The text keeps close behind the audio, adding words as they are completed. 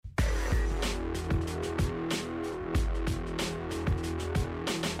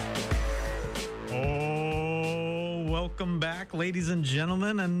welcome back, ladies and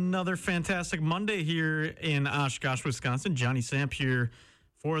gentlemen. Another fantastic Monday here in Oshkosh, Wisconsin. Jonny Samp here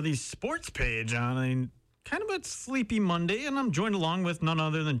for the sports page on a kind of a sleepy Monday, and I'm joined along with none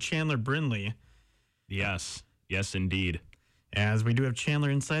other than Chandler Brindley. Yes, indeed. As we do have Chandler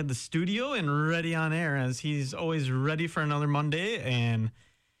inside the studio and ready on air, as he's always ready for another Monday, and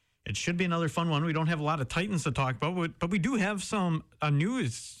it should be another fun one. We don't have a lot of Titans to talk about, but we do have a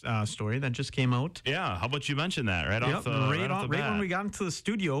news story that just came out. Yeah, how about you mention that right off the right when we got into the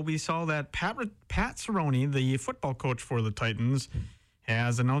studio, we saw that Pat Cerrone, the football coach for the Titans,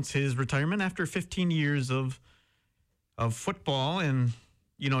 has announced his retirement after 15 years of football, and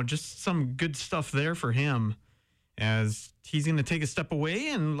just some good stuff there for him, as he's going to take a step away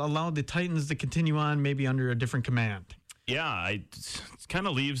and allow the Titans to continue on, maybe under a different command. Yeah, it kind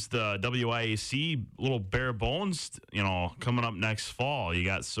of leaves the WIAC a little bare bones, coming up next fall. You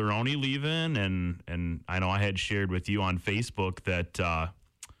got Cerrone leaving, and I know I had shared with you on Facebook that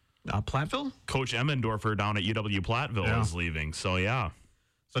Platteville? Coach Emmendorfer down at UW Platteville is leaving. So, yeah.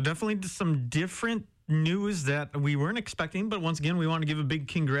 So definitely some different news that we weren't expecting, but once again, we want to give a big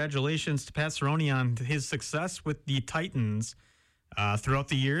congratulations to Pat Cerrone on his success with the Titans throughout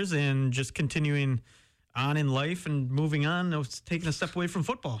the years and just continuing on in life and moving on, taking a step away from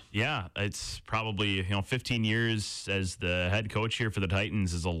football. Yeah, it's probably 15 years as the head coach here for the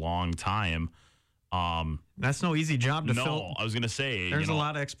Titans is a long time. That's no easy job to fill. No, I was going to say there's a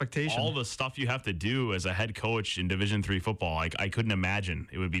lot of expectation. All the stuff you have to do as a head coach in Division III football, I couldn't imagine.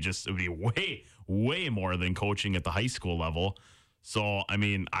 It would be way more than coaching at the high school level. So I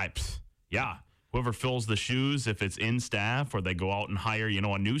mean, whoever fills the shoes, if it's in staff or they go out and hire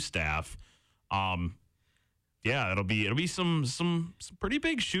a new staff. Yeah, it'll be some pretty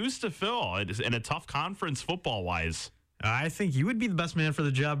big shoes to fill, in a tough conference football wise. I think you would be the best man for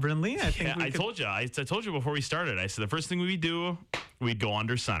the job, Brindley. I told you. I told you before we started. I said the first thing we'd do, we'd go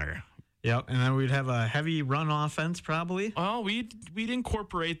under center. Yep, and then we'd have a heavy run offense probably. Well, we'd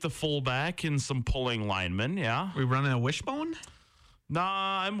incorporate the fullback and some pulling linemen. Yeah, we running a wishbone.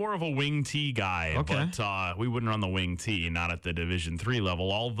 Nah, I'm more of a wing T guy, okay. But we wouldn't run the wing T, not at the Division III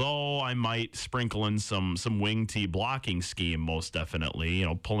level, although I might sprinkle in some wing T blocking scheme, most definitely,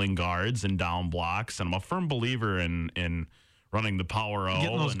 pulling guards and down blocks, and I'm a firm believer in running the power O.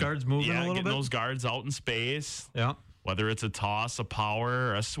 Getting those guards moving a little bit? Yeah, getting those guards out in space. Yeah. Whether it's a toss, a power,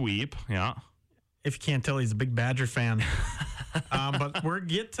 or a sweep, yeah. If you can't tell, he's a big Badger fan. But we'll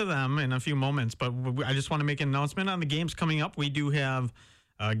get to them in a few moments. But I just want to make an announcement on the games coming up. We do have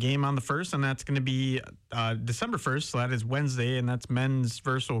a game on the 1st, and that's going to be December 1st. So that is Wednesday, and that's men's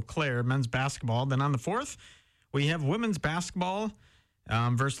versus Eau Claire, men's basketball. Then on the 4th, we have women's basketball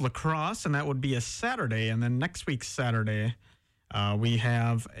versus lacrosse, and that would be a Saturday. And then next week's Saturday, we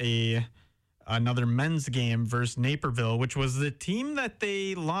have another men's game versus Naperville, which was the team that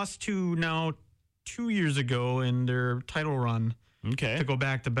they lost to now 2 years ago in their title run. Okay. To go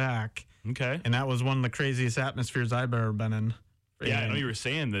back to back. Okay. And that was one of the craziest atmospheres I've ever been in. Yeah, I know you were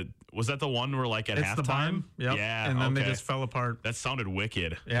saying that. Was that the one where at halftime? The barn. Yep. Yeah. And then they just fell apart. That sounded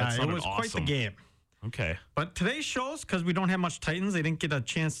wicked. Yeah, that sounded it was awesome. quite the game. Okay. But today's shows, because we don't have much Titans, they didn't get a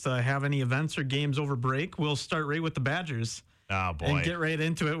chance to have any events or games over break. We'll start right with the Badgers. Oh, boy. And get right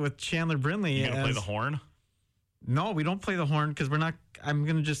into it with Chandler Brindley. You going to play the horn? No, we don't play the horn because we're not. I'm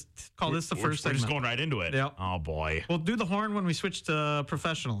going to just call this the first segment. We're just going right into it. Yep. Oh, boy. We'll do the horn when we switch to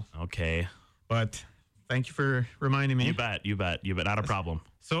professional. Okay. But thank you for reminding me. You bet. Not a problem.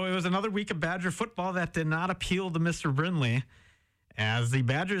 So it was another week of Badger football that did not appeal to Mr. Brindley, as the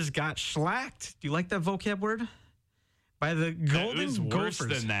Badgers got shellacked. Do you like that vocab word? By the Golden Gophers. It was worse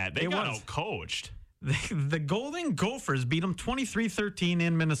than that. They got out-coached. The Golden Gophers beat them 23-13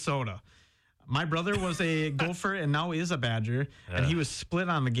 in Minnesota. My brother was a Gopher and now is a Badger, and he was split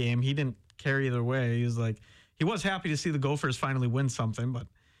on the game. He didn't care either way. He was happy to see the Gophers finally win something, but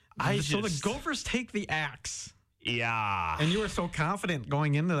so the Gophers take the axe. Yeah. And you were so confident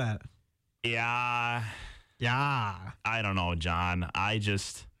going into that. Yeah. Yeah. I don't know, John. I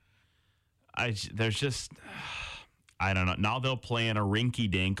don't know. Now they'll play in a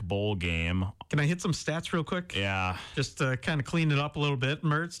rinky-dink bowl game. Can I hit some stats real quick? Yeah. Just to kind of clean it up a little bit.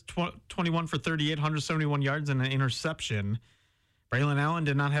 Mertz, 21 for 38, 171 yards and an interception. Braylon Allen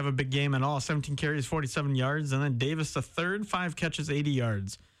did not have a big game at all. 17 carries, 47 yards. And then Davis, the third, 5 catches, 80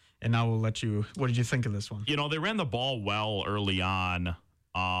 yards. And now we'll let you, what did you think of this one? They ran the ball well early on.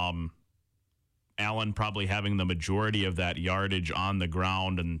 Allen probably having the majority of that yardage on the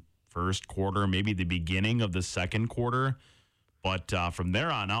ground in first quarter, maybe the beginning of the second quarter. But from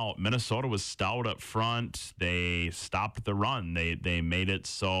there on out, Minnesota was stout up front. They stopped the run. They made it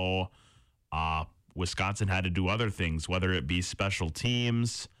so Wisconsin had to do other things, whether it be special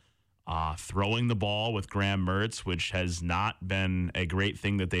teams, throwing the ball with Graham Mertz, which has not been a great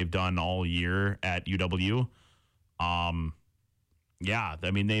thing that they've done all year at UW. Yeah,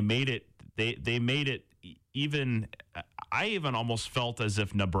 I mean, they made it. They made it even. I even almost felt as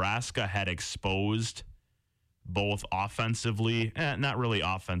if Nebraska had exposed both offensively, not really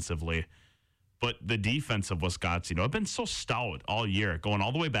offensively, but the defense of Wisconsin. Have been so stout all year, going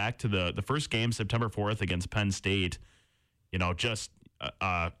all the way back to the first game, September 4th against Penn State. Just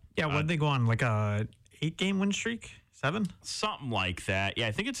what'd they go on, like a 8-game win streak? 7? Something like that. Yeah,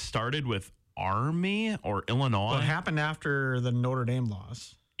 I think it started with Army or Illinois. Well, it happened after the Notre Dame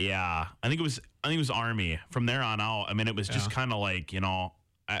loss. Yeah, I think it was Army. From there on out, I mean, it was just kind of like,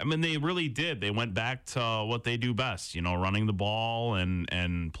 I mean, they really did. They went back to what they do best, running the ball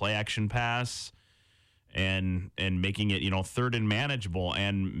and play action pass and making it, third and manageable.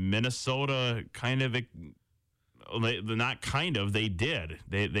 And Minnesota they did.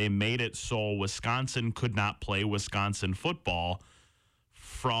 They made it so Wisconsin could not play Wisconsin football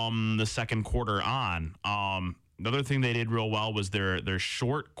from the second quarter on. The other thing they did real well was their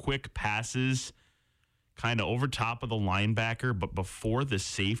short, quick passes kind of over top of the linebacker, but before the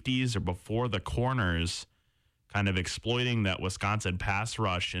safeties or before the corners, kind of exploiting that Wisconsin pass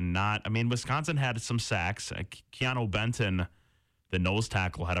rush. Wisconsin had some sacks. Keanu Benton, the nose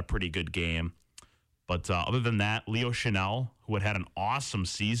tackle, had a pretty good game. But other than that, Leo Chanel, who had an awesome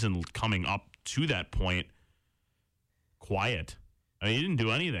season coming up to that point, quiet. He didn't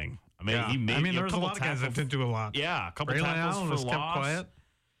do anything. There was a lot of guys that didn't do a lot. Yeah, a couple Braylon tackles Allen for was loss. kept quiet.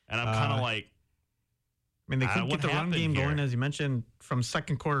 And I'm kind of like, they couldn't get the run game going, as you mentioned, from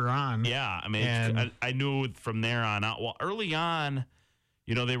second quarter on. Yeah, I knew from there on out. Well, early on,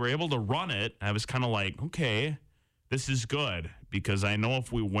 they were able to run it. I was kind of like, okay, this is good because I know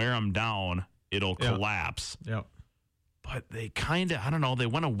if we wear them down, it'll collapse. Yep. But they kind of, they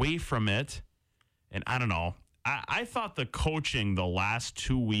went away from it. And I don't know. I thought the coaching the last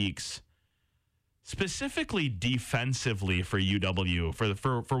 2 weeks, specifically defensively for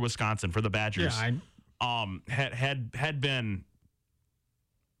UW, for Wisconsin, for the Badgers, had been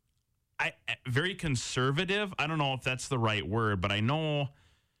very conservative. I don't know if that's the right word, but I know.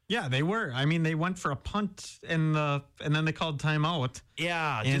 Yeah, they were. They went for a punt and then they called timeout.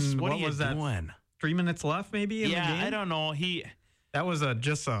 Yeah, and what are you doing? 3 minutes left, maybe. In the game? I don't know. That was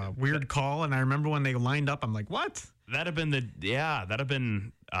just a weird call, and I remember when they lined up, I'm like, what? That'd have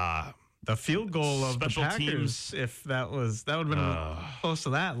been the field goal of special the Packers. Teams. If that would have been close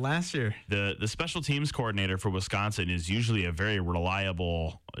to that last year. The special teams coordinator for Wisconsin is usually a very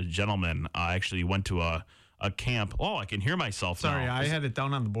reliable gentleman. I actually went to a camp. Oh, I can hear myself. Sorry, now. I had it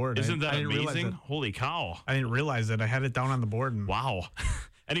down on the board. Isn't that amazing? Holy cow! I didn't realize it. I had it down on the board. Wow.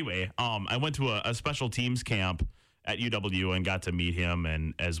 Anyway, I went to a special teams camp at UW and got to meet him,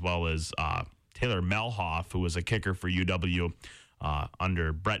 and as well as Taylor Melhoff, who was a kicker for UW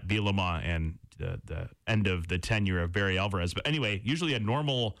under Brett Bielema and the end of the tenure of Barry Alvarez. But anyway, usually a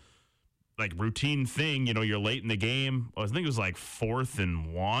normal routine thing, you're late in the game. I think it was 4th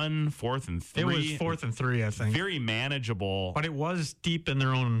and 1, 4th and 3. It was 4th and 3, I think. Very manageable. But it was deep in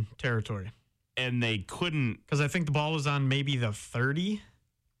their own territory. And they couldn't. Because I think the ball was on maybe the 30.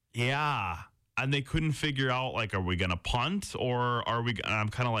 Yeah. And they couldn't figure out, are we going to punt or are we? And I'm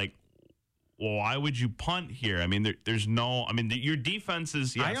kind of like, well, why would you punt here? There's no. Your defense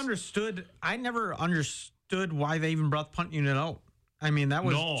is. Yes. I never understood why they even brought the punt unit out. That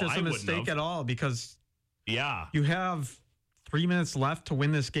was just a mistake at all because. Yeah. You have 3 minutes left to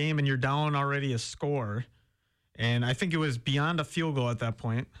win this game and you're down already a score. And I think it was beyond a field goal at that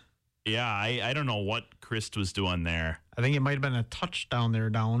point. Yeah. I don't know what Christ was doing there. I think it might have been a touchdown there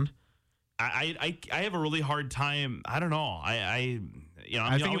down. I have a really hard time. I don't know. I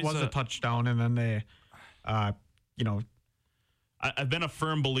think it was a touchdown, and then they, I've been a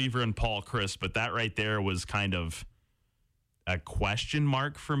firm believer in Paul Christ, but that right there was kind of a question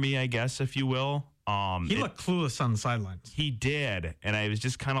mark for me, I guess, if you will. He looked clueless on the sidelines. He did, and I was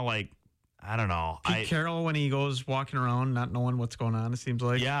just kind of like, I don't know. Pete Carroll, when he goes walking around not knowing what's going on, it seems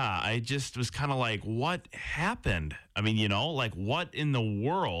like. Yeah, I just was kind of like, what happened? What in the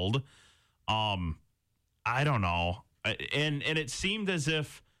world? I don't know. And it seemed as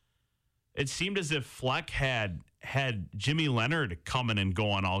if Fleck had Jimmy Leonard coming and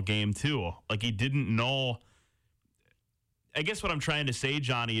going all game too. He didn't know. I guess what I'm trying to say,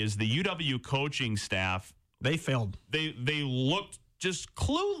 Johnny, is the UW coaching staff, they failed. They looked just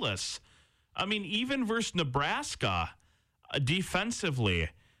clueless. Even versus Nebraska, defensively,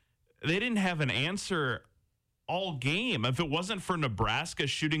 they didn't have an answer all game. If it wasn't for Nebraska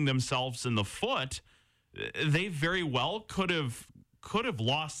shooting themselves in the foot, they very well could have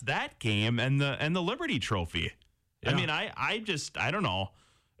lost that game and the Liberty Trophy. Yeah. I mean, I don't know.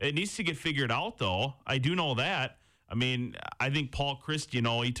 It needs to get figured out, though. I do know that. I mean, I think Paul Christ,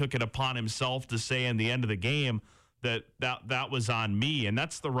 he took it upon himself to say in the end of the game that was on me, and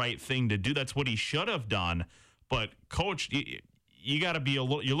that's the right thing to do. That's what he should have done. But, Coach, you got to be you're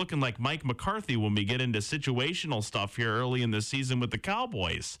looking like Mike McCarthy when we get into situational stuff here early in the season with the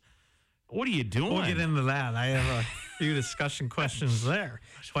Cowboys. What are you doing? We'll get into that. I have a few discussion questions there.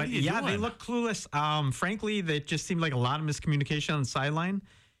 But, yeah, they look clueless. Frankly, they just seemed like a lot of miscommunication on the sideline.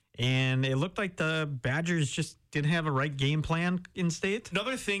 And it looked like the Badgers just didn't have a right game plan in state.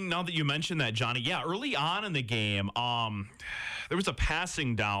 Another thing, now that you mentioned that, Johnny, early on in the game, there was a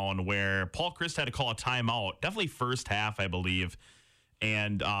passing down where Paul Christ had to call a timeout, definitely first half, I believe.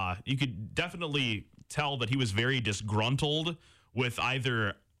 And you could definitely tell that he was very disgruntled with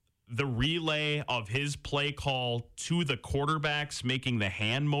either the relay of his play call to the quarterbacks making the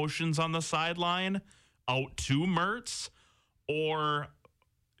hand motions on the sideline out to Mertz, or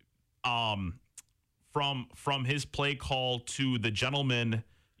from his play call to the gentleman,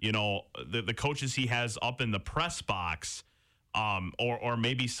 the coaches he has up in the press box, or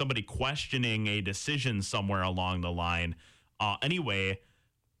maybe somebody questioning a decision somewhere along the line. Anyway,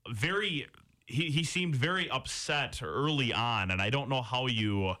 he seemed very upset early on, and I don't know how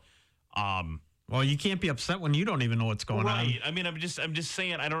you. Well, you can't be upset when you don't even know what's going on. Right. I mean, I'm just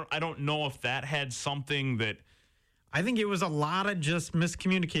saying. I don't know if that had something that. I think it was a lot of just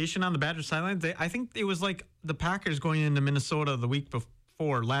miscommunication on the Badger sidelines. I think it was like the Packers going into Minnesota the week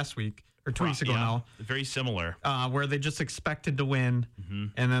before, last week, or 2 weeks ago now. Very similar. Where they just expected to win,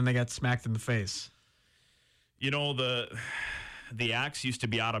 and then they got smacked in the face. The axe used to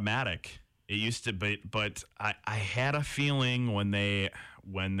be automatic. It used to be, but I had a feeling when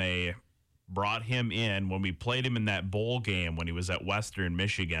they brought him in, when we played him in that bowl game when he was at Western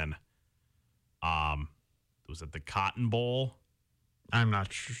Michigan, was it the Cotton Bowl? I'm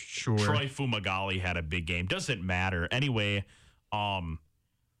not sure. Troy Fumagalli had a big game. Doesn't matter. Anyway,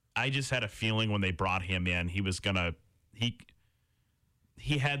 I just had a feeling when they brought him in, he was gonna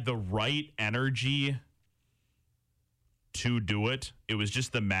he had the right energy to do it. It was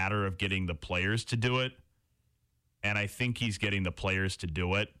just the matter of getting the players to do it. And I think he's getting the players to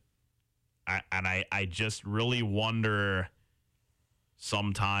do it. I just really wonder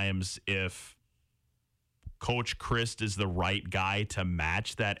sometimes if Coach Christ is the right guy to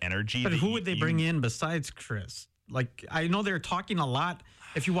match that energy. But who would they bring in besides Christ? Like, I know they're talking a lot.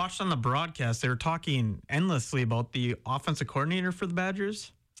 If you watched on the broadcast, they were talking endlessly about the offensive coordinator for the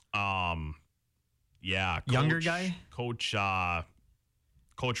Badgers. Yeah. Younger guy? Coach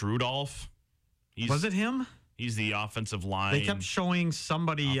Rudolph. Was it him? He's the offensive line. They kept showing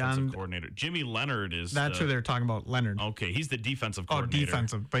somebody on coordinator. Jimmy Leonard is. That's who they're talking about, Leonard. Okay, he's the defensive coordinator. Oh,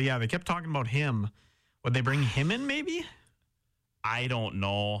 defensive. But yeah, they kept talking about him. Would they bring him in maybe? I don't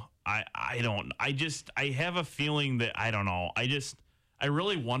know. I have a feeling that I don't know. I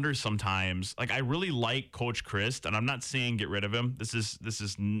really wonder sometimes. Like, I really like Coach Christ, and I'm not saying get rid of him. This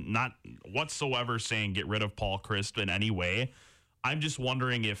is not whatsoever saying get rid of Paul Christ in any way. I'm just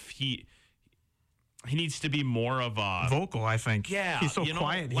wondering if he needs to be more of a vocal, I think. Yeah. He's so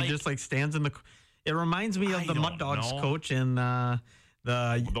quiet. He just stands in the. It reminds me of the Mud Dogs coach in the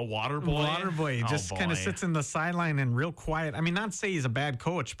water boy. Water boy just kind of sits in the sideline and real quiet. I mean, not to say he's a bad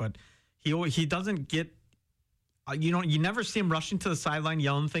coach, but he doesn't get. You never see him rushing to the sideline,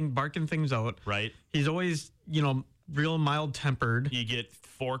 barking things out. Right. He's always, real mild tempered. You get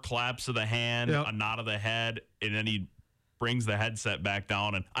 4 claps of the hand, a nod of the head, and then he brings the headset back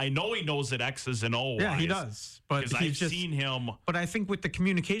down. And I know he knows it X's and O's. Yeah, he does. But because I've seen him. But I think with the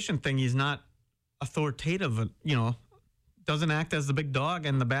communication thing, he's not authoritative. Doesn't act as the big dog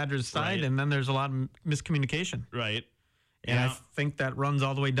on the Badgers side, and then there's a lot of miscommunication. Right. And I think that runs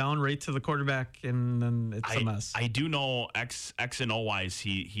all the way down right to the quarterback, and then it's a mess. I do know X and O wise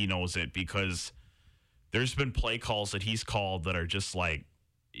he knows it, because there's been play calls that he's called that are just like,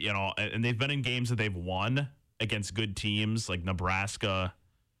 and they've been in games that they've won against good teams like Nebraska,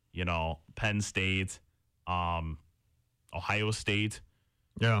 Penn State, Ohio State.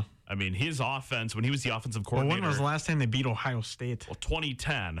 Yeah. I mean, his offense, when he was the offensive coordinator. Well, when was the last time they beat Ohio State? Well,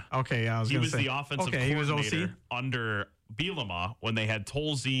 2010. Okay, I was going to say. He was the offensive coordinator under Bielema when they had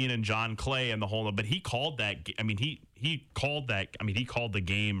Tolzien and John Clay and the whole. But he called that. I mean, he called that. I mean, he called the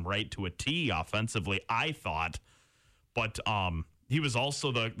game right to a T offensively, I thought. But he was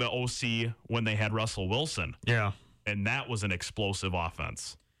also the OC when they had Russell Wilson. Yeah. And that was an explosive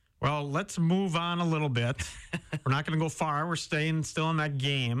offense. Well, let's move on a little bit. We're not going to go far. We're staying still in that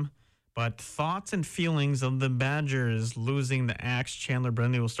game. But thoughts and feelings of the Badgers losing the Axe. Chandler,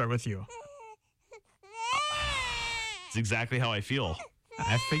 Brindley, we'll start with you. It's exactly how I feel.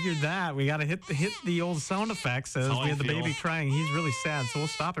 I figured that. We got to hit the old sound effects as we had the baby crying. He's really sad, so we'll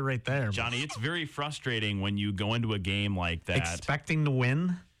stop it right there. Jonny, it's very frustrating when you go into a game like that. Expecting to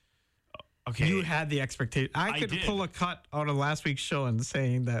win. Okay. You had the expectation. I could pull a cut out of last week's show and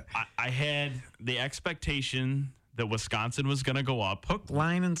saying that. I had the expectation that Wisconsin was going to go up. Hook,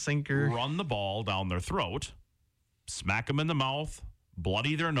 line, and sinker. Run the ball down their throat. Smack them in the mouth.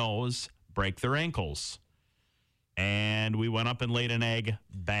 Bloody their nose. Break their ankles. And we went up and laid an egg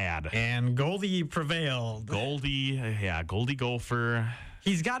bad. And Goldie prevailed. Goldie Gopher.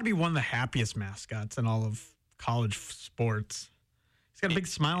 He's got to be one of the happiest mascots in all of college sports. He's got a big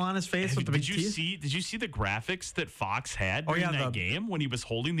smile on his face with the big teeth. Did you see the graphics that Fox had during that game when he was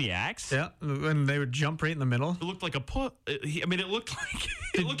holding the axe? Yeah, and they would jump right in the middle. It looked like it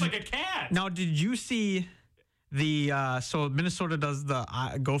looked like a cat. Now, did you see the so Minnesota does the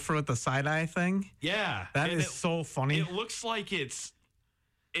gopher with the side eye thing? Yeah, that is so funny. It looks like it's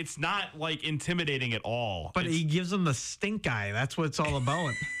not like intimidating at all. But he gives them the stink eye. That's what it's all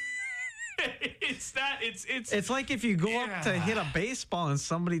about. It's like if you go up to hit a baseball and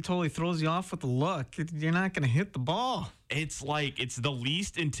somebody totally throws you off with a look, you're not going to hit the ball. It's like it's the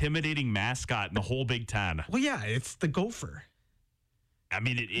least intimidating mascot in the whole Big Ten. Well, yeah, it's the gopher. I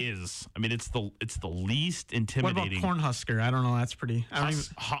mean, it is. I mean, it's the least intimidating. What about Cornhusker? I don't know. That's pretty.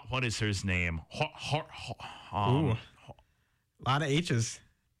 What is his name? A lot of H's.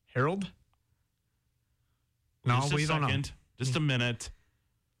 Harold? No, we don't know. Just a minute.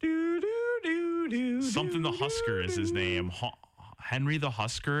 Something the Husker is his name. Henry the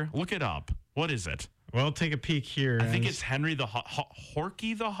Husker. Look it up. What is it? Well, take a peek here. I think it's Henry the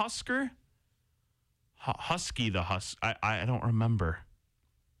Horky the Husker. Husky the Husker. I don't remember.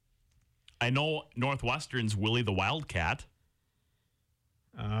 I know Northwestern's Willie the Wildcat.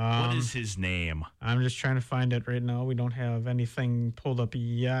 What is his name? I'm just trying to find it right now. We don't have anything pulled up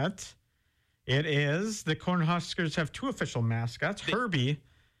yet. It is the Cornhuskers have two official mascots: Herbie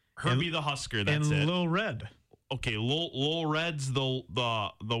the Husker. That's and it. Lil Red. Okay, Lil Red's the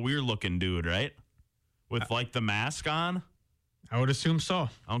weird looking dude, right? With like the mask on. I would assume so.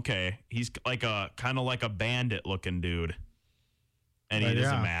 Okay, he's like kind of like a bandit looking dude, and he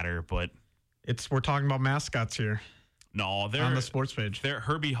doesn't matter. But we're talking about mascots here. No, they're on the sports page. They're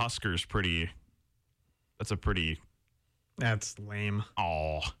Herbie Husker's pretty. That's lame.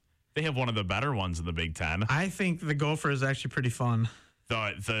 Oh, they have one of the better ones in the Big Ten. I think the gopher is actually pretty fun.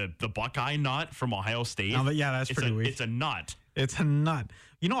 The Buckeye nut from Ohio State. That's pretty weak. It's a nut. It's a nut.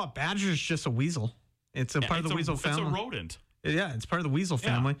 You know what? Badger's just a weasel. It's part of the weasel family. It's a rodent. Yeah, it's part of the weasel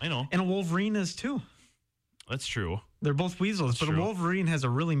family. I know. And a wolverine is too. That's true. They're both weasels, but a wolverine has a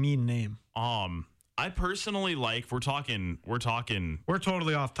really mean name. I personally like. We're totally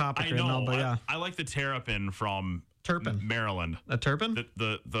off topic right now, but yeah. I like the terrapin from Turpin, Maryland. A turpin?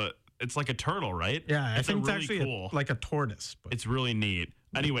 The it's like a turtle, right? Yeah, I think really it's actually like a tortoise. But. It's really neat.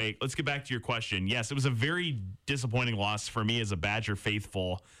 Anyway, let's get back to your question. Yes, it was a very disappointing loss for me as a Badger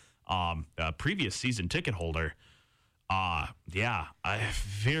faithful, previous season ticket holder. I don't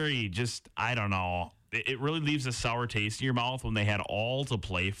know. It really leaves a sour taste in your mouth when they had all to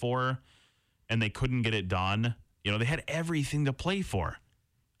play for and they couldn't get it done. You know, they had everything to play for.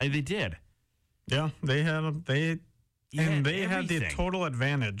 They did. Yeah, they had the total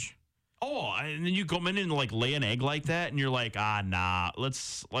advantage. Oh, and then you come in and like lay an egg like that, and you're like, nah,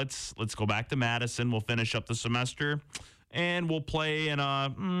 let's go back to Madison. We'll finish up the semester, and we'll play in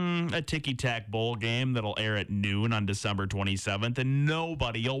a ticky-tack bowl game that'll air at noon on December 27th, and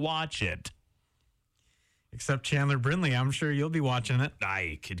nobody will watch it. Except Chandler Brindley. I'm sure you'll be watching it.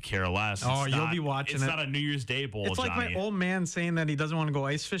 I could care less. You'll be watching it. It's not a New Year's Day bowl, It's like Johnny. my old man saying that he doesn't want to go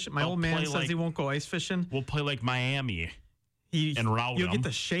ice fishing. My old man says he won't go ice fishing. We'll play like Miami and rout You'll them. get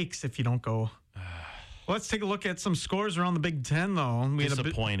the shakes if you don't go. Let's take a look at some scores around the Big Ten, though. We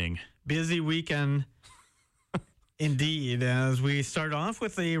Disappointing. Had a busy weekend. Indeed, as we start off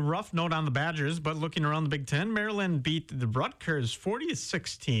with a rough note on the Badgers, but looking around the Big Ten, Maryland beat the Rutgers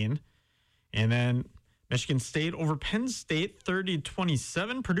 40-16. And then Michigan State over Penn State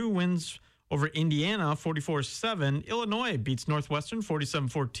 30-27. Purdue wins over Indiana 44-7. Illinois beats Northwestern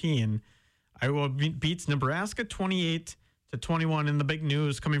 47-14. Iowa beats Nebraska 28-21 in the big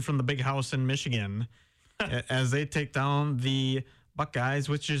news coming from the big house in Michigan as they take down the Buckeyes,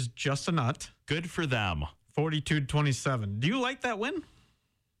 which is just a nut. Good for them. 42-27. Do you like that win?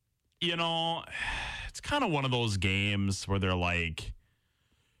 You know, it's kind of one of those games where they're like,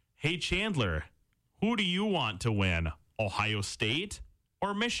 hey, Chandler, who do you want to win, Ohio State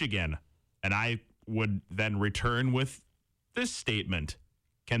or Michigan? And I would then return with this statement.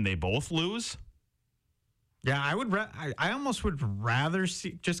 Can they both lose? Yeah, I almost would rather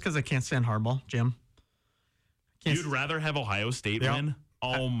see, just because I can't stand Harbaugh, Jim. You'd rather have Ohio State Yep. win?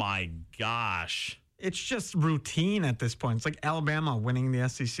 Oh, my gosh. It's just routine at this point. It's like Alabama winning the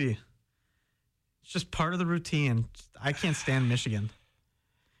SEC. It's just part of the routine. I can't stand Michigan.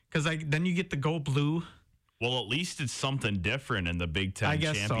 Because then you get the go blue. Well, at least it's something different in the Big Ten I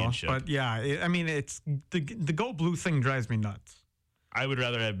guess championship. so. But yeah, it's the go blue thing drives me nuts. I would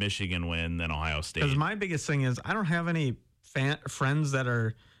rather have Michigan win than Ohio State. Because my biggest thing is I don't have any friends that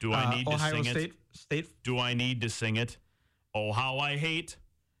are Do I need to Ohio sing State. Do I need to sing it? Oh, how I hate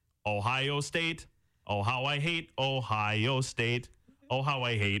Ohio State. Oh, how I hate Ohio State. Oh, how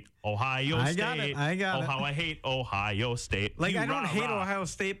I hate Ohio State. I got it. Oh, how I hate Ohio State. Like, I don't hate Ohio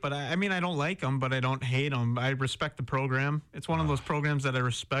State, but I mean, I don't like them, but I don't hate them. I respect the program. It's one of those programs that I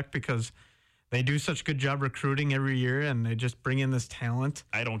respect because they do such a good job recruiting every year, and they just bring in this talent.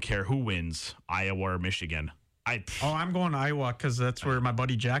 I don't care who wins, Iowa or Michigan. I'm going to Iowa because that's where my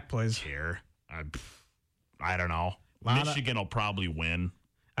buddy Jack plays. Care. I don't know. Michigan will probably win.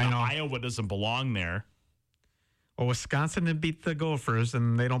 I know. Iowa doesn't belong there. Well, Wisconsin did beat the Gophers,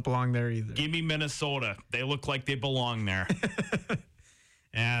 and they don't belong there either. Give me Minnesota. They look like they belong there.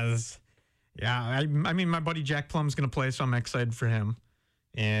 I mean, my buddy Jack Plum's going to play, so I'm excited for him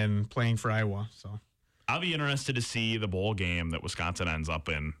and playing for Iowa. So I'll be interested to see the bowl game that Wisconsin ends up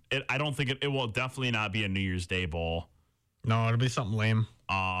in. I don't think it will definitely not be a New Year's Day bowl. No, it'll be something lame.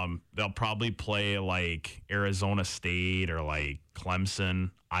 They'll probably play like Arizona State or like Clemson.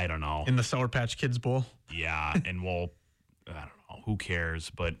 I don't know. In the Sour Patch Kids Bowl. Yeah, and I don't know. Who cares?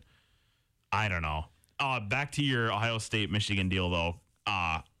 But I don't know. Back to your Ohio State Michigan deal though.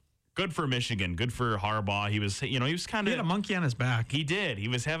 Good for Michigan. Good for Harbaugh. He was kind of. He had a monkey on his back. He did. He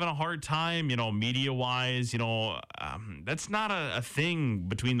was having a hard time, media wise. That's not a thing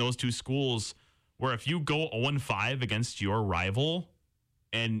between those two schools. Where if you go 0-5 against your rival,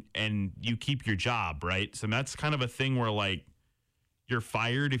 and you keep your job, right? So that's kind of a thing where like you're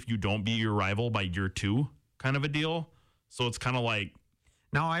fired if you don't beat your rival by year 2, kind of a deal. So it's kind of like.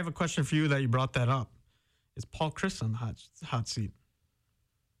 Now I have a question for you that you brought that up. Is Paul Chris on the hot seat?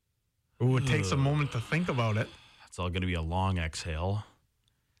 Ooh, it takes a moment to think about it. It's all going to be a long exhale.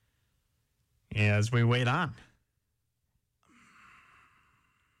 As we wait on.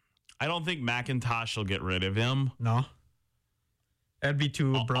 I don't think McIntosh will get rid of him. No. That'd be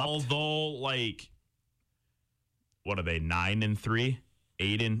too abrupt. Although, like, what are they? 9-3,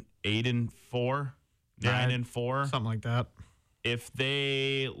 8-4, 9-4, something like that. If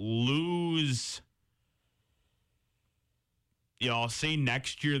they lose, say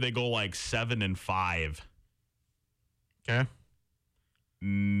next year they go like 7-5. Okay.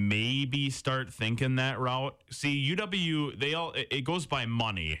 Maybe start thinking that route. See, UW, it goes by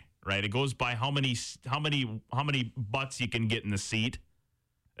money, right? It goes by how many butts you can get in the seat.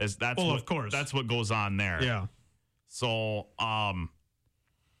 Of course. That's what goes on there. Yeah. So,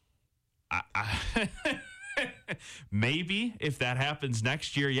 maybe if that happens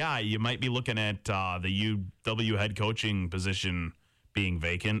next year, yeah, you might be looking at the UW head coaching position being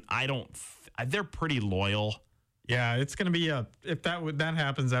vacant. They're pretty loyal. Yeah, it's going to be if that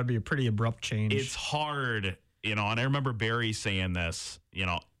happens, that'd be a pretty abrupt change. It's hard, and I remember Barry saying this,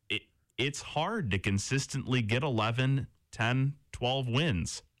 it's hard to consistently get 11, 10, 12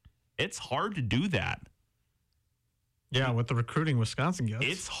 wins. It's hard to do that. Yeah, with the recruiting Wisconsin gets.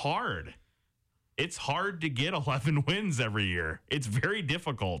 It's hard. It's hard to get 11 wins every year. It's very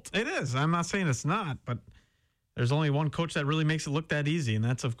difficult. It is. I'm not saying it's not, but there's only one coach that really makes it look that easy, and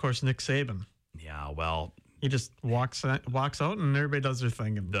that's, of course, Nick Saban. Yeah, well. He just walks out and everybody does their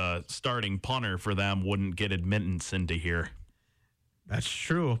thing. The starting punter for them wouldn't get admittance into here. That's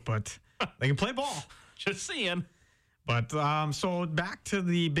true, but they can play ball. Just saying. But so back to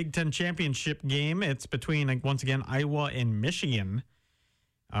the Big Ten championship game. It's between, once again, Iowa and Michigan.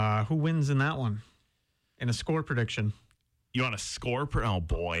 Who wins in that one? In a score prediction. You want a score? Oh,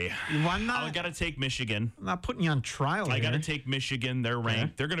 boy. Why not? I got to take Michigan. I'm not putting you on trial I got to take Michigan. They're ranked.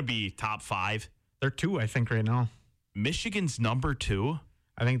 Okay. They're going to be top 5. They're 2, I think, right now. Michigan's number 2?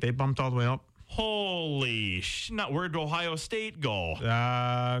 I think they bumped all the way up. Holy where'd Ohio State go?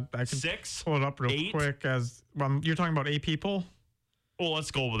 I can 6? Pull it up real 8? quick. You're talking about AP poll? Well, let's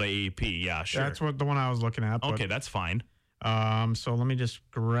go with the AP. Yeah, sure. That's the one I was looking at. Okay, that's fine. So let me just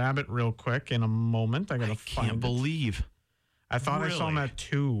grab it real quick in a moment. I can't believe. I thought I saw them at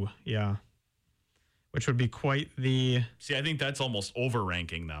 2. Yeah. which would be quite the. See, I think that's almost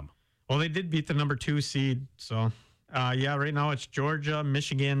overranking them. Well, they did beat the number 2 seed. So, right now it's Georgia,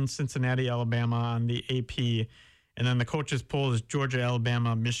 Michigan, Cincinnati, Alabama on the AP. And then the coaches poll is Georgia,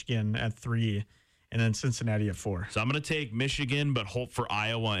 Alabama, Michigan at 3. And then Cincinnati at 4. So I'm going to take Michigan, but hope for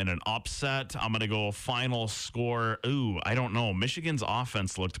Iowa in an upset. I'm going to go final score. Ooh, I don't know. Michigan's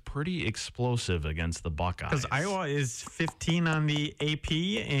offense looked pretty explosive against the Buckeyes. Because Iowa is 15 on the AP,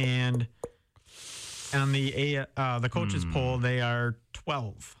 and on the coaches poll, they are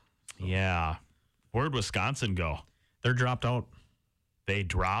 12. Yeah. Where'd Wisconsin go? They're dropped out. They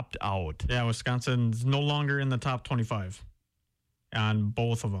dropped out. Yeah, Wisconsin's no longer in the top 25 on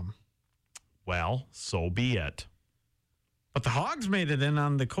both of them. Well, so be it. But the Hogs made it in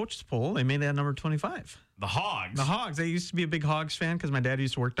on the coaches poll. They made it at number 25. The Hogs? The Hogs. I used to be a big Hogs fan because my dad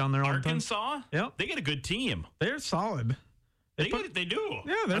used to work down there all the time. Arkansas? Yep. They get a good team. They're solid. They do.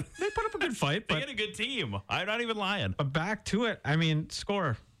 Yeah, they put up a good fight. They get a good team. I'm not even lying. But back to it. I mean,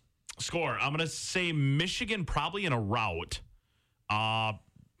 score. I'm going to say Michigan probably in a rout. I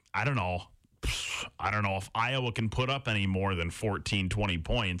don't know. I don't know if Iowa can put up any more than 14, 20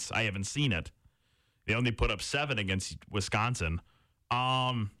 points. I haven't seen it. They only put up 7 against Wisconsin.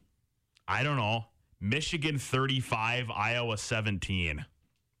 I don't know. Michigan 35, Iowa 17.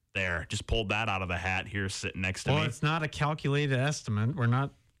 There. Just pulled that out of the hat here sitting next to me. Well, it's not a calculated estimate. We're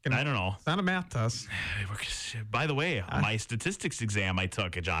not going to. I don't know. It's not a math test. By the way, my statistics exam I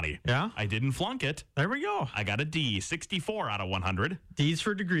took, Johnny. Yeah? I didn't flunk it. There we go. I got a D, 64 out of 100. D's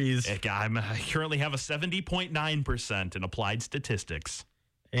for degrees. I currently have a 70.9% in applied statistics.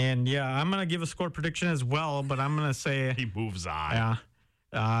 And, I'm going to give a score prediction as well, but I'm going to say. He moves on.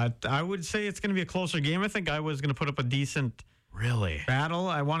 Yeah. I would say it's going to be a closer game. I think Iowa's going to put up a decent battle.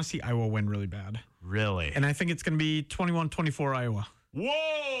 I want to see Iowa win really bad. Really? And I think it's going to be 21-24 Iowa.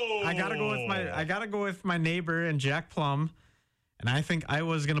 Whoa! I gotta go with my neighbor and Jack Plum, and I think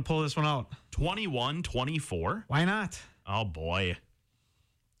Iowa's gonna pull this one out. 21-24? Why not? Oh boy.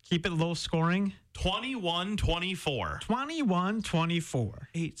 Keep it low scoring. 21-24. 21-24.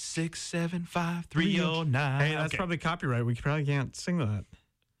 8, 6, 7, 5, 3, 0, 9. Hey, that's probably copyright. We probably can't sing that.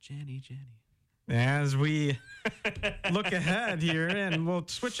 Jenny. As we look ahead here, and we'll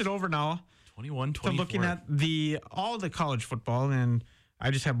switch it over now. 21-24. To looking at all the college football, and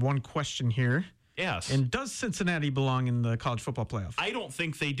I just have one question here. Yes. And does Cincinnati belong in the college football playoff? I don't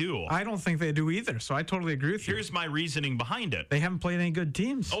think they do. I don't think they do either, so I totally agree with you. Here's my reasoning behind it. They haven't played any good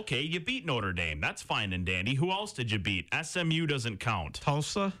teams. Okay, you beat Notre Dame. That's fine and dandy. Who else did you beat? SMU doesn't count.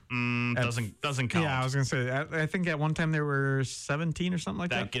 Tulsa? Doesn't count. Yeah, I was going to say, I think at one time there were 17 or something like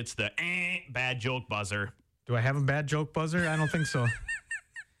that. That gets the bad joke buzzer. Do I have a bad joke buzzer? I don't think so.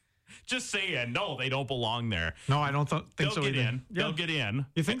 Just saying, no, they don't belong there. No, I don't think so They'll either. get in. Yeah. They'll get in.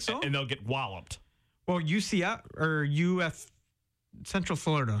 You think so? And they'll get walloped. Well, UCF or UF Central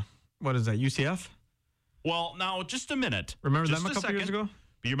Florida. What is that, UCF? Well, now, just a minute. Remember just them a couple years ago?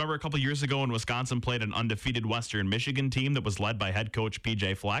 You remember a couple years ago when Wisconsin played an undefeated Western Michigan team that was led by head coach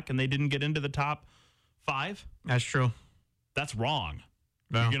P.J. Fleck, and they didn't get into the top 5? That's true. That's wrong.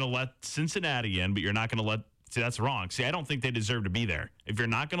 No. You're going to let Cincinnati in, but you're not going to let. See, that's wrong. See, I don't think they deserve to be there. If you're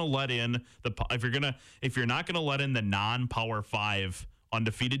not going to let in if you're not going to let in the non-Power 5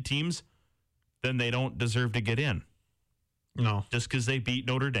 undefeated teams, then they don't deserve to get in. No. Just because they beat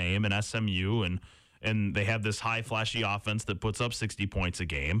Notre Dame and SMU and they have this high flashy offense that puts up 60 points a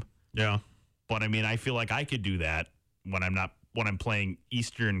game. Yeah. But I mean, I feel like I could do that when I'm playing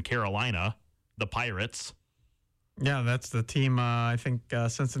Eastern Carolina, the Pirates. Yeah, that's the team I think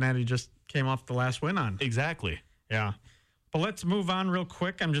Cincinnati just came off the last win on. Exactly. Yeah. But let's move on real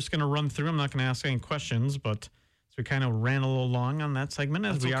quick. I'm just going to run through. I'm not going to ask any questions, but so we kind of ran a little long on that segment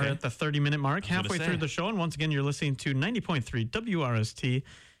as we are at the 30-minute mark, halfway through the show. And once again, you're listening to 90.3 WRST,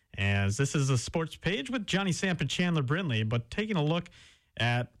 as this is the sports page with Jonny, Samp, and Chandler Brindley. But taking a look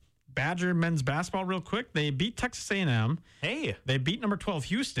at Badger men's basketball real quick, they beat Texas A&M. Hey. They beat number 12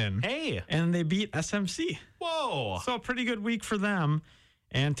 Houston. Hey. And they beat SMC. Whoa. So a pretty good week for them.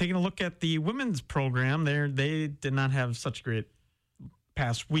 And taking a look at the women's program, they did not have such a great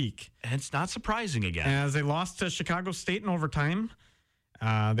past week. And it's not surprising again. As they lost to Chicago State in overtime.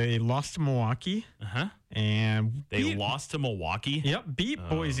 They lost to Milwaukee. Uh-huh. And they lost to Milwaukee? Yep, beat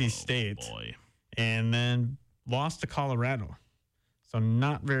Boise State. Boy. And then lost to Colorado. So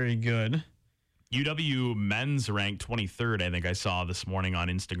not very good. UW men's ranked 23rd, I think I saw this morning on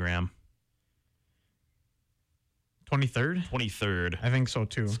Instagram. 23rd? 23rd. I think so,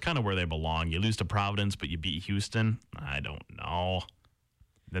 too. It's kind of where they belong. You lose to Providence, but you beat Houston. I don't know.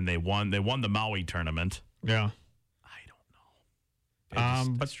 Then they won the Maui tournament. Yeah. I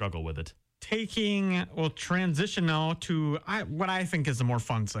don't know. I struggle with it. we'll transition now to what I think is the more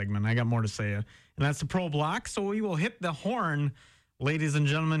fun segment. I got more to say, and that's the Pro Block. So we will hit the horn, ladies and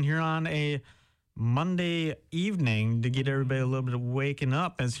gentlemen, here on a Monday evening to get everybody a little bit of waking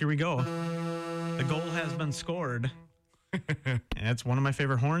up. As here we go. The goal has been scored. And it's one of my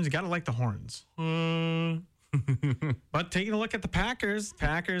favorite horns. You got to like the horns. But taking a look at the Packers,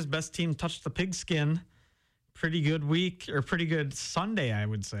 best team touched the pigskin. Pretty good week, or pretty good Sunday, I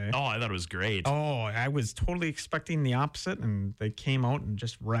would say. Oh, I thought it was great. Oh, I was totally expecting the opposite, and they came out and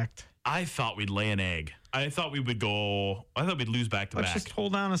just wrecked. I thought we'd lay an egg. I thought we'd lose back to back. Let's just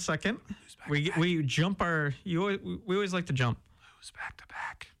hold on a second. We jump we always like to jump. Lose back to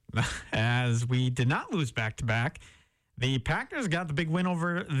back. As we did not lose back to back. The Packers got the big win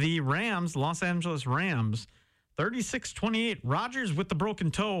over the Rams, Los Angeles Rams, 36-28. Rodgers with the broken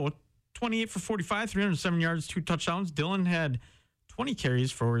toe, 28 for 45, 307 yards, 2 touchdowns. Dillon had 20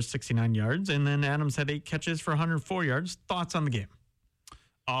 carries for 69 yards, and then Adams had 8 catches for 104 yards. Thoughts on the game?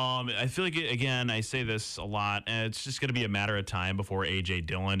 I feel like, again, I say this a lot, and it's just going to be a matter of time before A.J.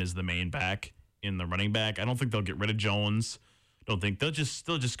 Dillon is the main back in the running back. I don't think they'll get rid of Jones. Don't think they'll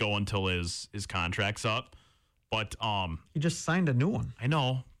just go until his contract's up. But he just signed a new one. I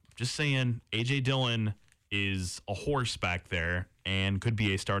know. Just saying, A.J. Dillon is a horse back there and could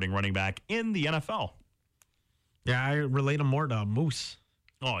be a starting running back in the NFL. Yeah, I relate him more to Moose.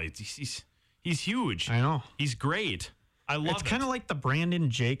 Oh, he's huge. I know. He's great. I love it. It's kind of like the Brandon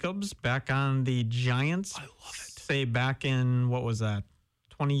Jacobs back on the Giants. I love it. Say back in, what was that,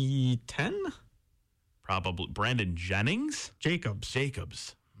 2010? Probably. Brandon Jennings? Jacobs.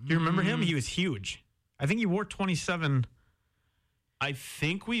 Do you remember him? He was huge. I think he wore 27. I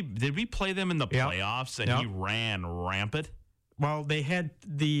think we play them in the playoffs and he ran rampant. Well, they had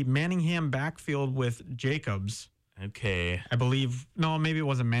the Manningham backfield with Jacobs. Okay. I believe. No, maybe it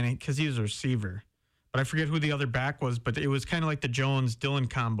wasn't Manning because he was a receiver. But I forget who the other back was, but it was kind of like the Jones-Dillon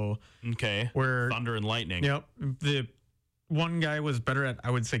combo. Okay. Where Thunder and Lightning. Yep. The one guy was better at,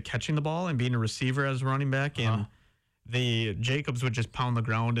 I would say, catching the ball and being a receiver as a running back, and the Jacobs would just pound the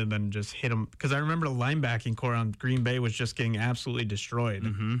ground and then just hit him. Because I remember the linebacking core on Green Bay was just getting absolutely destroyed.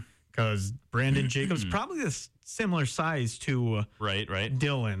 Because Brandon Jacobs, probably a similar size to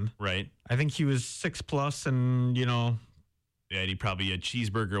Dillon. Right. I think he was 6+, and, Yeah, he'd probably a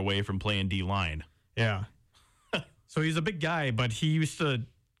cheeseburger away from playing D-line. Yeah. So he's a big guy, but he used to,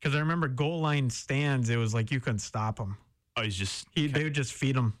 because I remember goal line stands, it was like you couldn't stop him. Oh, they would just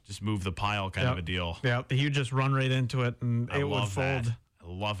feed him. Just move the pile kind of a deal. Yeah, he would just run right into it, and it would fold. That.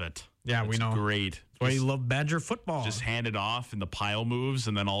 I love it. Yeah, we know. Great. That's why you love Badger football. Just hand it off, and the pile moves,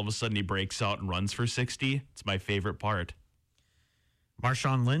 and then all of a sudden he breaks out and runs for 60. It's my favorite part.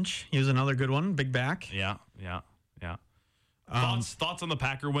 Marshawn Lynch, he was another good one. Big back. Yeah. Thoughts on the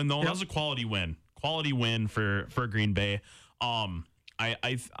Packer win, though? That was a quality win. Quality win for Green Bay.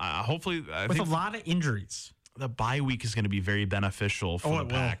 I hopefully with a lot of injuries. The bye week is going to be very beneficial for the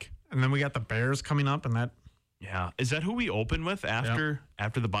Pack. And then we got the Bears coming up, and that. Yeah, is that who we open with after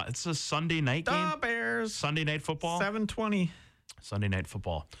the bye? It's a Sunday night game. The Bears. Sunday night football. 7:20. Sunday night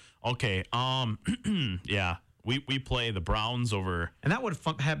football. Okay. Yeah, we play the Browns over. And that would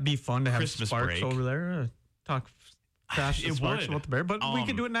be fun to have Christmas Sparks break. over there. Talk fast to Sparks about the Bears, but we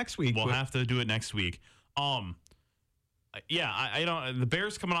can do it next week. We'll have to do it next week. Yeah, I don't. The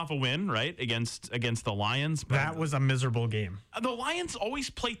Bears coming off a win, right, against the Lions. That was a miserable game. The Lions always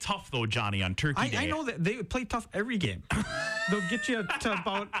play tough, though, Johnny, on Turkey Day. I know that they play tough every game. They'll get you to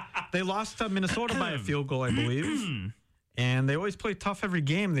about. They lost to Minnesota by a field goal, I believe, and they always play tough every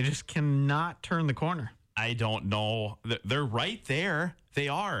game. They just cannot turn the corner. I don't know. They're right there. They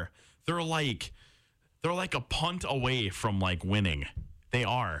are. They're like a punt away from winning. They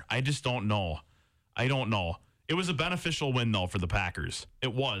are. I just don't know. I don't know. It was a beneficial win, though, for the Packers.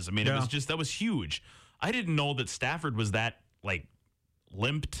 It was. I mean, that was huge. I didn't know that Stafford was that,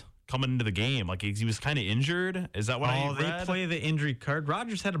 limped coming into the game. He was kind of injured. Is that what I read? They play the injury card.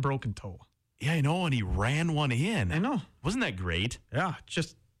 Rodgers had a broken toe. Yeah, I know, and he ran one in. I know. Wasn't that great? Yeah,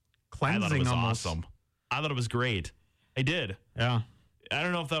 just cleansing. I thought it was almost. awesome. I thought it was great. I did. Yeah. I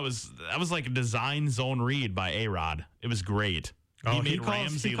don't know if that was like a design zone read by A-Rod. It was great. He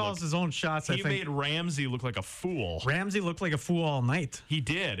calls his own shots. He made Ramsey look like a fool. Ramsey looked like a fool all night. He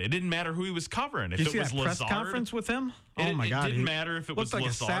did. It didn't matter who he was covering. If Did you it see was that Lazard, press conference with him? Oh my God! It didn't matter if it was like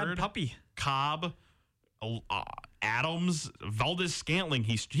Lazard, a sad puppy. Cobb, Adams, Valdez-Scantling.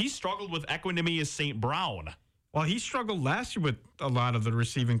 He struggled with equanimity as St. Brown. Well, he struggled last year with a lot of the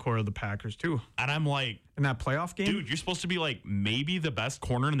receiving core of the Packers too. And I'm like, in that playoff game, dude, you're supposed to be maybe the best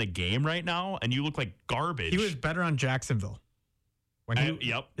corner in the game right now, and you look like garbage. He was better on Jacksonville. When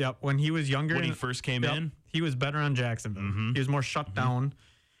when he was younger, when he first came in, he was better on Jacksonville. He was more shut down.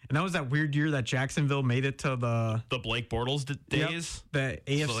 And that was that weird year that Jacksonville made it to the Blake Bortles days, the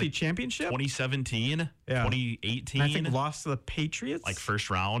AFC Championship, 2017, 2018. And I think lost to the Patriots, like first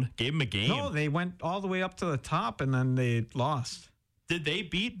round. Gave him a game. No, they went all the way up to the top and then they lost. Did they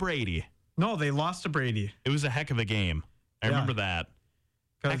beat Brady? No, they lost to Brady. It was a heck of a game. I remember that.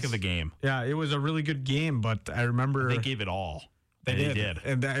 Heck of a game. Yeah, it was a really good game, but I remember they gave it all. They did.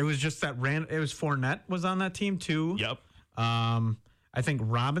 And it was just that it was Fournette was on that team too. Yep. I think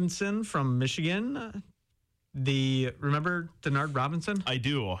Robinson from Michigan. Remember Denard Robinson? I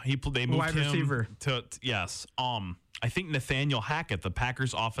do. They moved wide him receiver. to yes. I think Nathaniel Hackett, the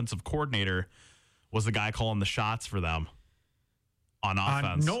Packers offensive coordinator, was the guy calling the shots for them on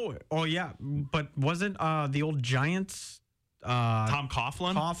offense. No. Oh yeah, but wasn't the old Giants Tom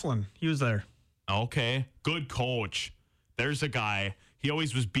Coughlin? Coughlin. He was there. Okay. Good coach. There's a guy. He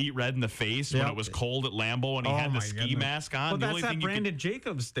always was beat red in the face when it was cold at Lambeau and he had the ski mask on. Well, that's that Brandon